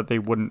sense that they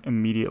wouldn't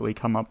immediately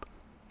come up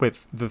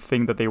with the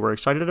thing that they were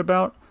excited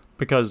about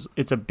because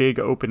it's a big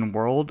open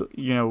world.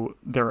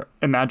 Their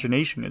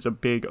imagination is a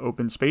big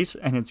open space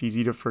and it's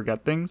easy to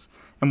forget things.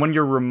 And when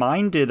you're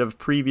reminded of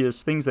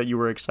previous things that you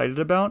were excited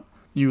about,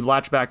 you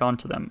latch back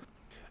onto them.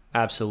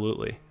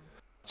 Absolutely.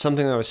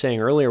 Something I was saying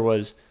earlier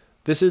was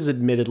this is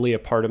admittedly a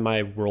part of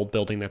my world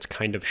building that's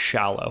kind of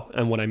shallow.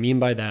 And what I mean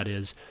by that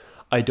is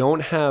I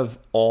don't have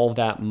all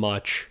that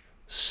much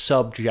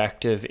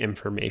subjective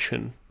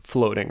information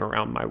floating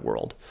around my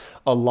world.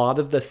 A lot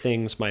of the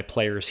things my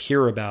players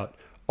hear about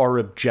are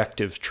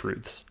objective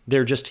truths.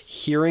 They're just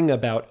hearing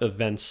about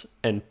events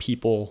and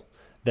people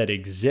that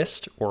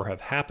exist or have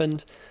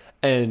happened,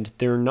 and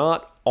they're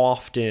not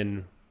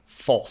often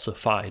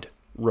falsified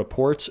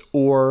reports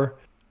or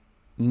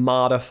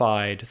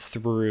modified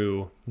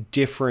through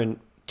different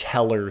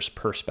tellers'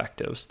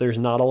 perspectives. There's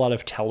not a lot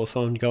of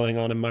telephone going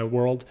on in my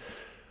world.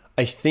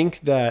 I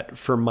think that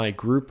for my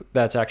group,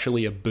 that's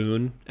actually a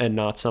boon and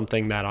not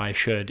something that I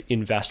should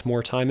invest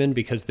more time in,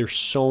 because there's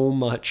so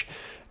much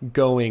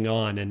going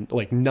on, and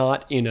like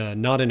not in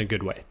a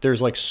good way.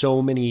 There's like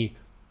so many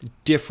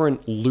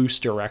different loose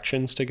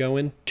directions to go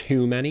in,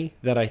 too many,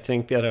 that I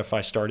think that if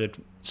I started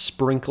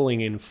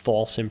sprinkling in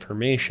false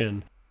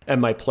information and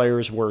my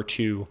players were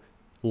to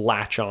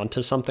latch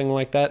onto something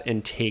like that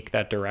and take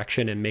that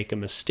direction and make a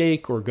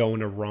mistake or go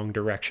in a wrong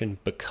direction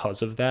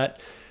because of that,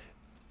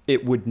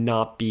 it would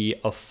not be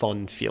a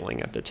fun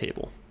feeling at the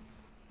table.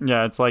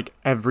 Yeah, it's like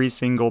every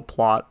single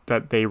plot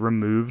that they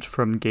removed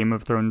from Game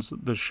of Thrones,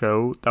 the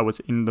show, that was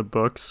in the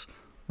books,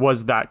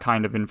 was that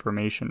kind of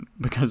information,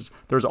 because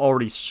there's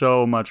already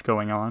so much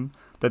going on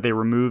that they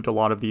removed a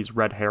lot of these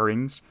red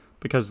herrings,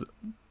 because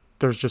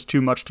there's just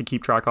too much to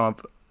keep track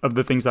of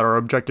the things that are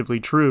objectively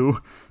true.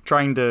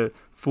 Trying to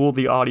fool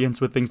the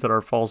audience with things that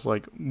are false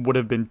like would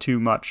have been too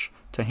much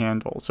to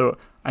handle. So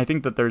I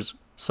think that there's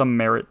some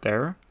merit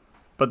there,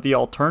 but the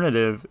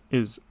alternative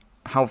is,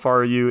 how far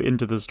are you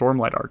into the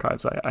Stormlight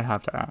archives, I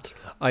have to ask?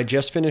 I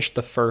just finished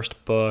the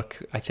first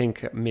book, I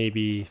think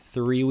maybe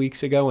 3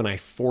 weeks ago, and I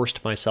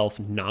forced myself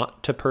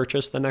not to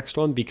purchase the next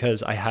one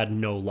because I had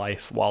no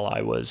life while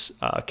I was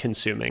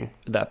consuming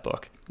that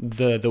book.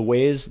 The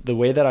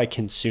way that I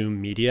consume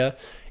media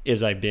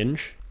is I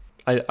binge.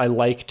 I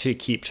like to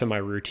keep to my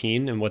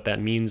routine, and what that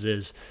means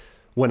is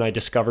when I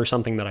discover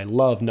something that I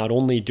love, not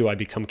only do I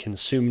become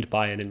consumed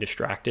by it and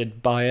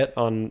distracted by it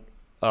on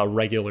a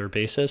regular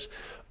basis,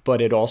 but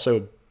it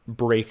also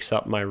breaks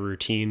up my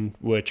routine,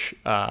 which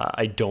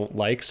I don't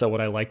like. So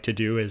what I like to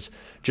do is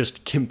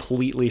just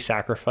completely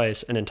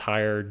sacrifice an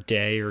entire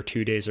day or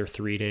 2 days or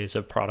 3 days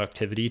of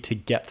productivity to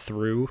get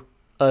through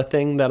a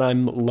thing that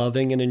I'm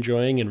loving and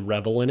enjoying and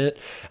revel in it,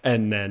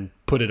 and then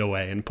put it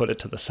away and put it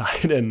to the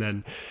side. And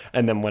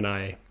then when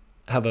I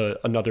have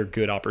another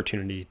good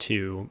opportunity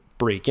to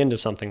break into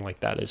something like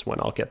that is when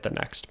I'll get the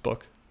next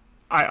book.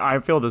 I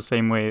feel the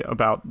same way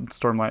about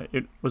Stormlight.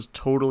 It was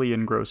totally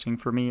engrossing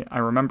for me. I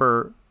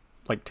remember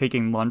like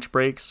taking lunch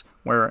breaks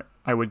where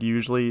I would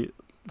usually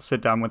sit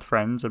down with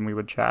friends and we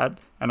would chat,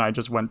 and I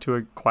just went to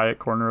a quiet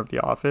corner of the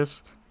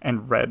office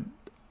and read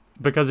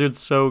because it's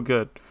so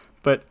good.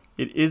 But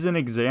it is an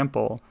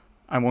example,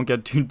 I won't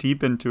get too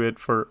deep into it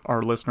for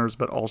our listeners,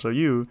 but also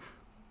you,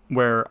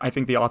 where I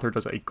think the author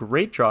does a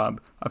great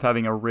job of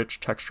having a rich,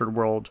 textured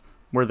world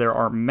where there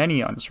are many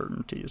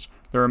uncertainties.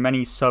 There are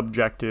many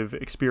subjective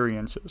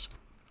experiences.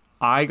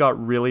 I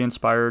got really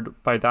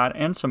inspired by that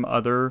and some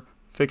other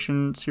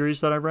fiction series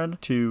that I read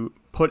to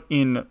put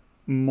in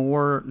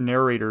more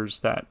narrators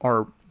that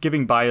are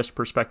giving biased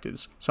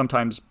perspectives,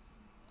 sometimes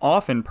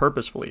often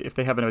purposefully. If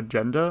they have an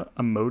agenda,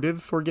 a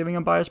motive for giving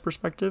a biased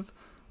perspective,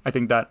 I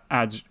think that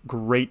adds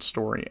great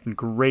story and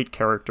great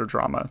character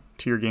drama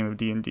to your game of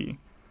D&D.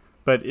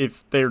 But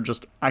if they're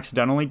just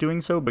accidentally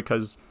doing so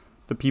because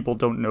the people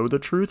don't know the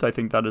truth, I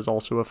think that is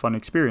also a fun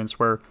experience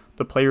where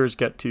the players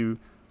get to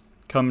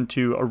come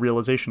to a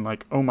realization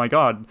like, oh my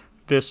god,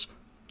 this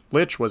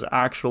Lich was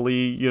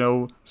actually,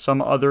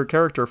 some other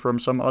character from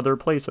some other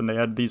place, and they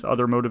had these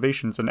other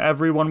motivations, and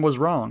everyone was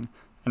wrong.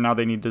 And now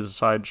they need to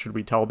decide, should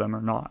we tell them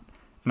or not?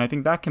 And I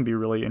think that can be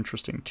really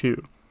interesting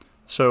too.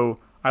 So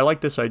I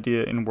like this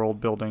idea in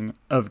world building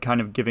of kind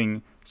of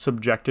giving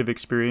subjective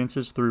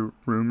experiences through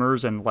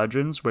rumors and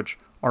legends, which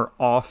are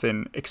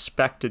often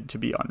expected to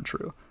be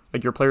untrue.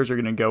 Like your players are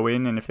going to go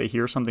in, and if they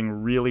hear something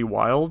really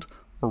wild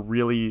or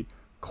really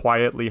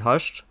quietly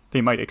hushed,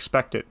 they might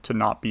expect it to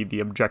not be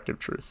the objective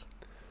truth.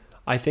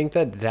 I think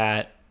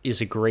that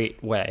is a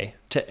great way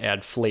to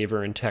add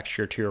flavor and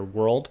texture to your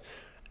world,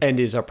 and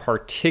is a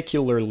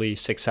particularly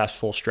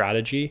successful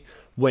strategy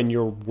when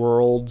your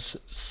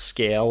world's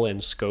scale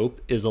and scope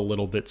is a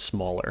little bit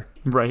smaller.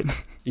 Right.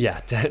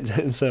 Yeah.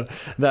 So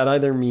that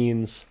either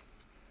means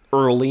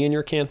early in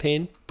your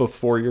campaign,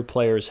 before your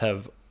players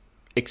have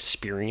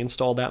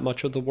experienced all that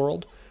much of the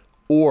world,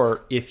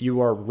 or if you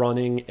are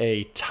running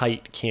a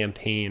tight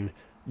campaign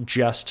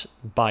just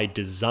by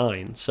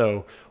design.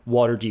 So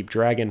Waterdeep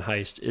Dragon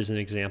Heist is an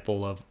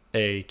example of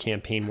a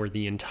campaign where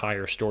the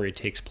entire story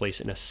takes place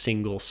in a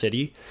single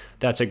city.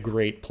 That's a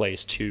great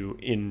place to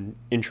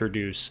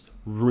introduce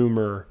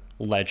rumor,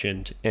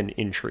 legend, and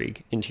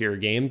intrigue into your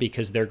game,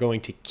 because they're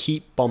going to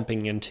keep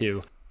bumping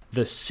into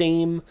the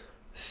same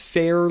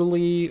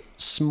fairly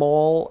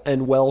small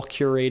and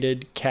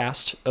well-curated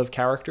cast of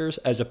characters,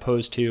 as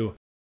opposed to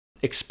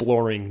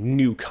exploring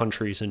new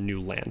countries and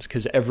new lands,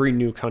 because every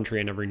new country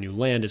and every new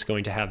land is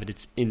going to have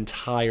its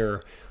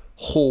entire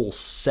whole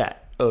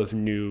set of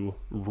new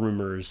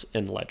rumors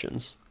and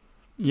legends.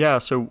 Yeah,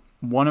 so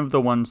one of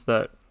the ones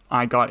that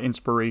I got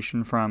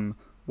inspiration from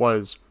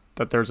was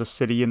that there's a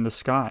city in the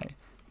sky.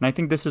 And I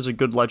think this is a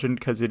good legend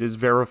because it is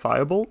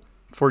verifiable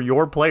for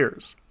your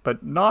players,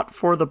 but not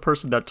for the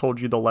person that told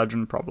you the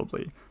legend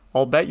probably.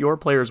 I'll bet your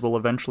players will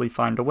eventually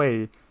find a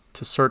way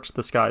to search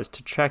the skies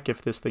to check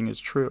if this thing is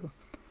true.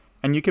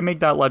 And you can make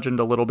that legend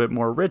a little bit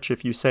more rich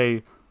if you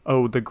say,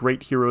 oh, the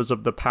great heroes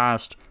of the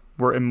past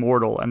were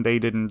immortal and they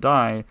didn't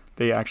die.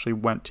 They actually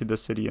went to the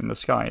city in the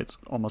sky. It's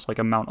almost like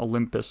a Mount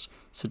Olympus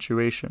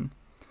situation.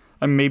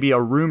 And maybe a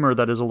rumor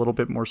that is a little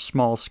bit more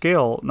small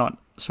scale, not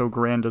so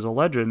grand as a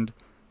legend,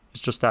 is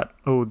just that,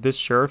 oh, this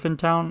sheriff in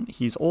town,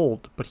 he's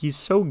old, but he's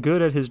so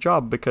good at his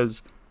job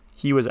because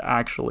he was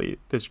actually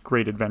this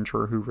great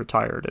adventurer who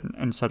retired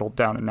and settled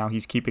down, and now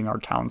he's keeping our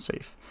town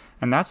safe.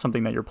 And that's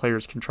something that your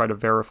players can try to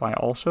verify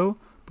also,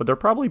 but they're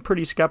probably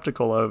pretty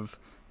skeptical of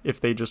if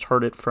they just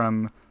heard it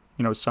from,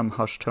 some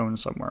hushed tone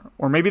somewhere.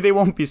 Or maybe they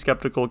won't be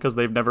skeptical because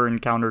they've never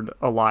encountered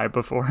a lie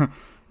before,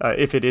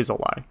 if it is a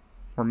lie.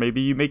 Or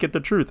maybe you make it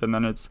the truth, and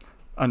then it's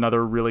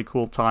another really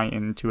cool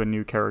tie-in to a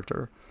new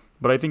character.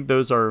 But I think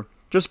those are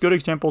just good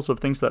examples of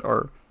things that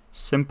are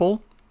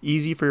simple,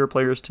 easy for your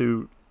players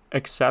to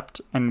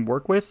accept and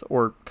work with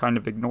or kind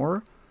of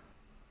ignore,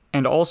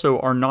 and also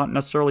are not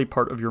necessarily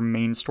part of your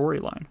main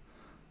storyline.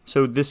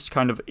 So this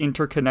kind of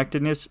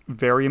interconnectedness,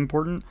 very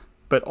important,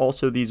 but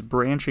also these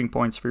branching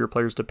points for your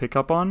players to pick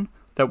up on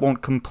that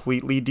won't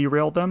completely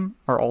derail them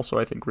are also,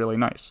 I think, really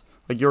nice.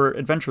 Like, your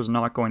adventure is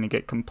not going to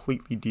get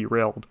completely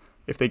derailed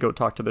if they go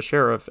talk to the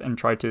sheriff and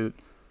try to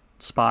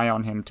spy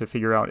on him to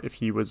figure out if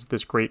he was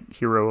this great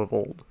hero of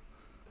old.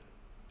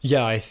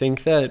 Yeah, I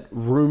think that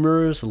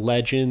rumors,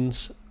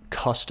 legends,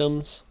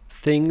 customs,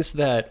 things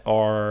that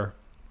are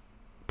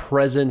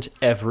present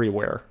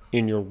everywhere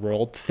in your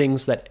world,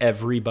 things that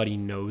everybody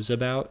knows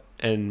about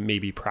and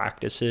maybe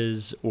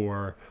practices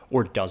or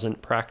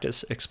doesn't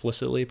practice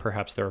explicitly,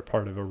 perhaps they're a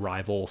part of a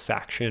rival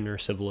faction or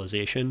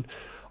civilization,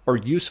 are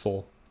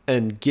useful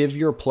and give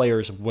your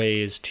players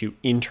ways to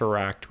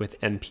interact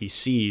with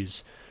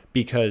NPCs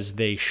because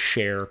they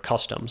share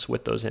customs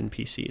with those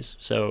NPCs.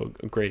 So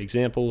a great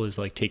example is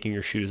like taking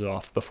your shoes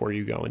off before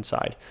you go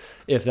inside.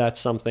 If that's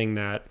something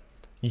that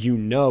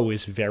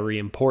is very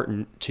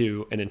important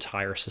to an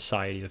entire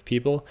society of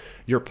people,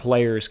 your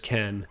players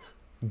can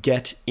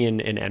get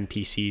in an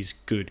NPC's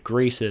good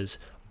graces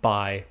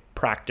by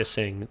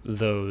practicing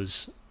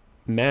those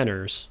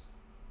manners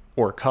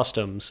or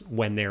customs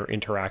when they're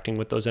interacting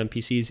with those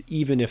NPCs,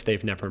 even if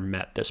they've never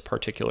met this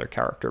particular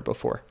character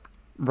before.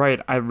 Right.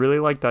 I really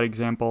like that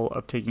example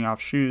of taking off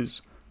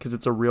shoes because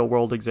it's a real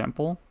world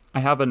example.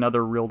 I have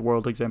another real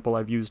world example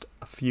I've used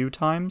a few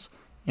times,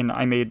 and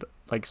I made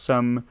like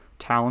some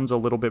towns a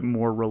little bit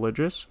more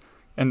religious,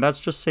 and that's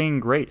just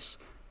saying grace.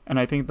 And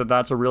I think that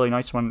that's a really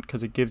nice one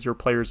because it gives your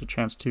players a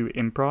chance to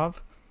improv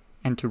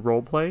and to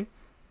roleplay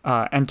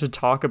and to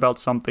talk about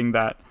something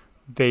that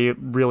they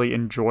really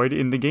enjoyed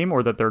in the game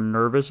or that they're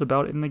nervous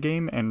about in the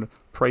game and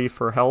pray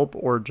for help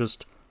or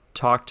just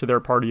talk to their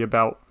party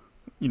about,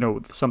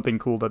 something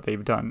cool that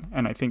they've done.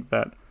 And I think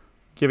that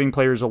giving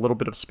players a little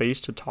bit of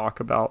space to talk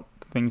about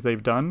the things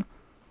they've done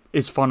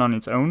is fun on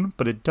its own,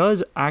 but it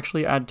does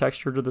actually add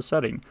texture to the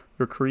setting.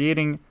 You're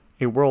creating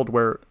a world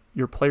where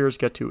your players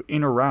get to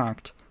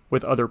interact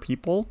with other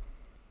people,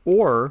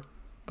 or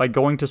by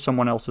going to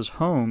someone else's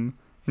home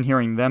and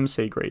hearing them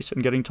say grace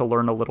and getting to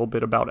learn a little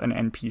bit about an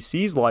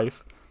NPC's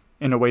life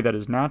in a way that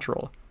is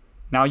natural.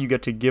 Now you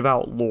get to give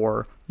out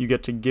lore, you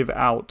get to give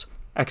out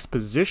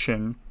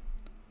exposition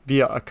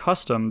via a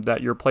custom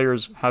that your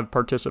players have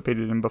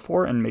participated in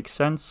before and makes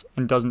sense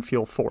and doesn't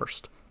feel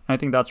forced. And I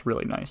think that's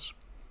really nice.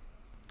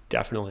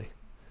 Definitely.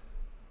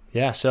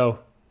 Yeah, so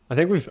I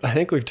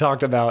think we've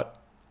talked about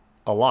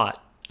a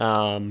lot.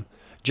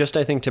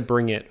 I think to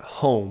bring it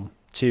home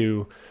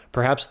to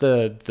perhaps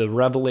the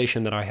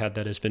revelation that I had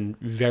that has been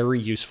very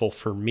useful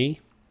for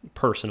me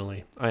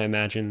personally. I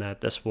imagine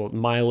that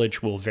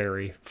mileage will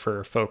vary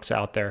for folks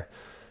out there.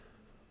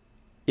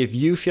 If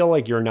you feel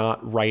like you're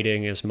not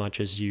writing as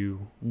much as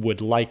you would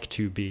like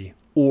to be,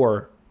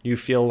 or you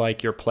feel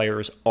like your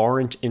players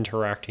aren't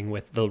interacting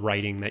with the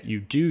writing that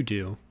you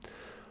do,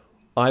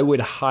 I would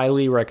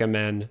highly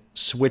recommend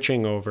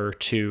switching over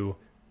to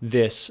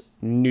this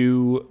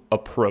new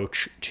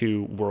approach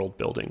to world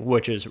building,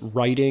 which is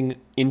writing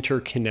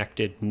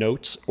interconnected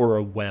notes or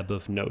a web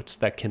of notes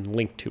that can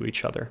link to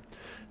each other.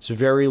 It's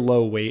very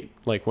low weight.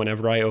 Like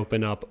whenever I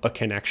open up a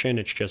connection,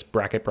 it's just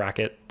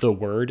bracket, the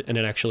word, and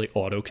it actually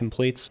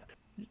auto-completes.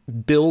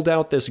 Build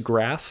out this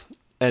graph,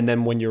 and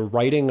then when you're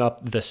writing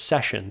up the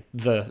session,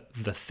 the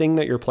thing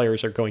that your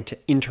players are going to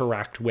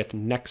interact with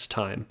next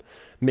time,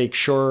 make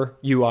sure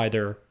you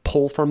either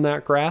pull from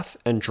that graph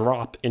and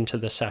drop into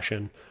the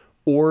session,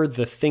 or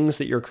the things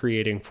that you're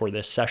creating for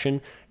this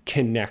session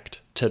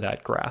connect to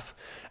that graph.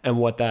 And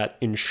what that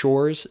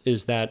ensures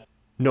is that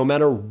no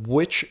matter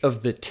which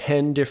of the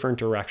 10 different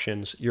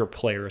directions your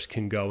players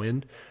can go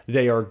in,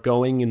 they are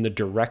going in the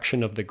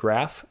direction of the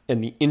graph,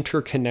 and the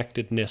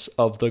interconnectedness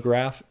of the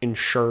graph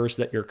ensures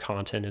that your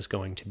content is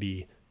going to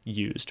be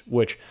used,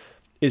 which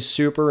is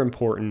super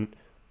important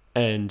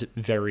and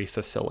very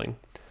fulfilling.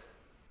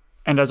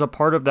 And as a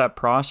part of that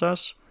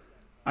process,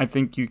 I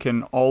think you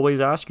can always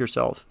ask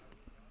yourself,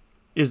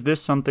 is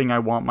this something I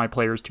want my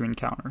players to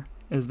encounter?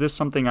 Is this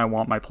something I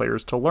want my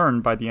players to learn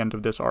by the end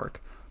of this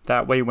arc?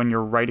 That way, when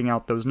you're writing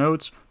out those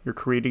notes, you're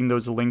creating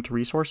those linked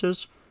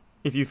resources.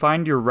 If you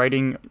find you're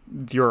writing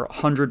your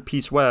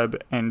 100-piece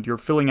web and you're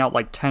filling out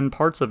like 10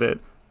 parts of it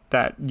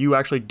that you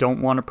actually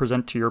don't want to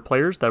present to your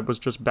players, that was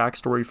just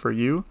backstory for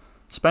you,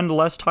 spend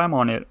less time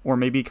on it or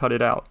maybe cut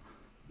it out.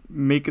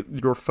 Make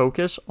your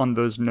focus on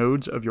those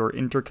nodes of your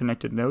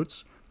interconnected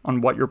notes, on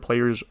what your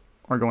players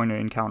are going to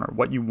encounter,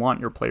 what you want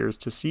your players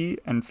to see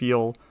and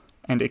feel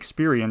and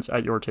experience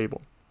at your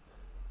table.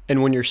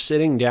 And when you're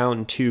sitting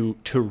down to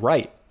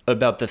write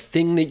about the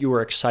thing that you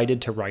are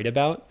excited to write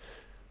about,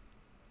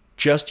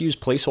 just use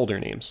placeholder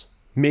names.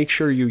 Make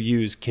sure you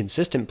use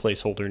consistent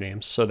placeholder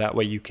names so that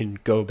way you can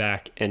go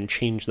back and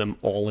change them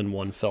all in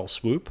one fell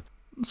swoop.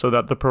 So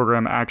that the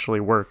program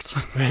actually works.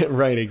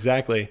 Right,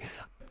 exactly.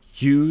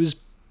 Use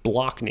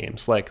block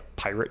names like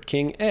Pirate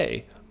King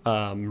A,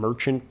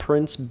 Merchant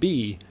Prince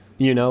B,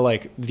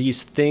 like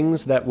these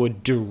things that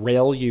would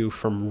derail you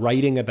from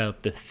writing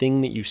about the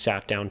thing that you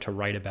sat down to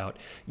write about.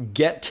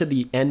 Get to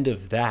the end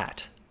of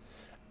that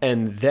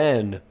and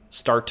then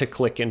start to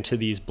click into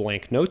these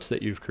blank notes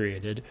that you've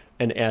created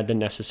and add the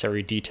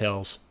necessary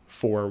details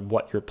for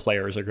what your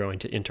players are going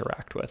to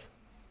interact with.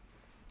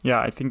 Yeah,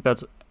 I think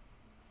that's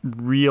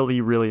really,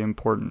 really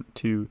important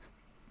to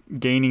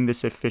gaining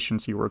this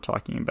efficiency we're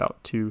talking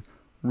about, to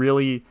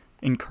really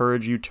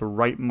encourage you to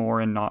write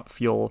more and not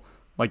feel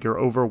like you're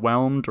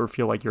overwhelmed or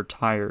feel like you're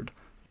tired.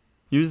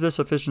 Use this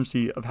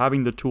efficiency of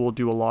having the tool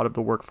do a lot of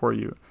the work for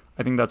you.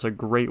 I think that's a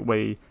great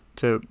way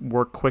to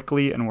work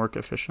quickly and work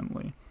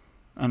efficiently.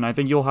 And I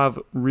think you'll have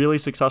really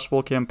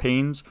successful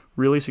campaigns,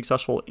 really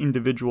successful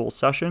individual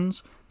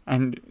sessions,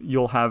 and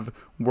you'll have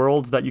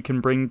worlds that you can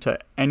bring to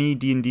any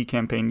D&D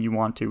campaign you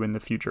want to in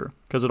the future,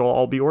 because it'll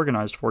all be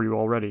organized for you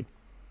already.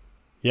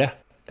 Yeah.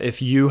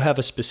 If you have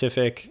a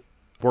specific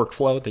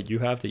workflow that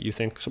you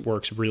think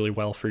works really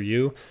well for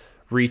you,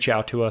 reach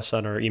out to us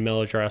on our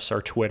email address,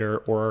 our Twitter,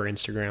 or our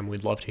Instagram.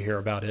 We'd love to hear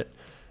about it.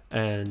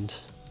 And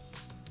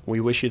we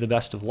wish you the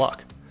best of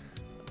luck.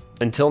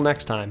 Until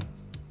next time,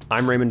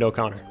 I'm Raymond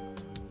O'Connor.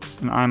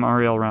 And I'm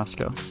Ariel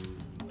Rasco.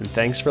 And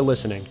thanks for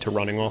listening to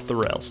Running Off the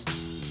Rails.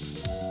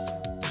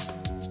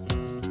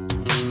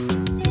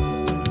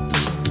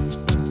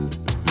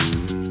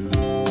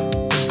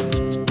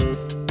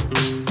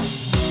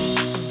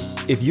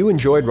 If you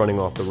enjoyed Running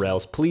Off the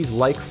Rails, please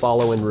like,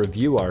 follow, and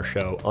review our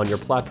show on your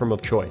platform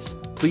of choice.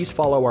 Please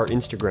follow our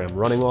Instagram,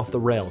 Running Off the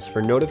Rails,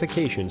 for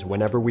notifications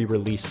whenever we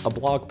release a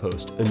blog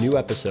post, a new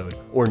episode,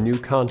 or new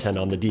content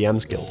on the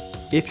DMs Guild.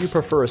 If you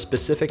prefer a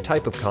specific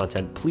type of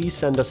content, please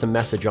send us a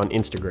message on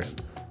Instagram.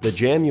 The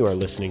jam you are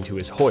listening to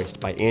is Hoist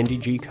by Andy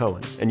G.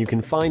 Cohen, and you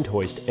can find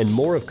Hoist and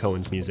more of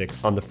Cohen's music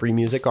on the Free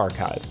Music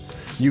Archive.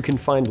 You can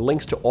find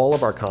links to all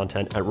of our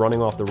content at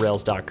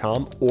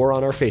runningofftherails.com or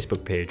on our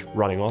Facebook page,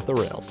 Running Off the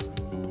Rails.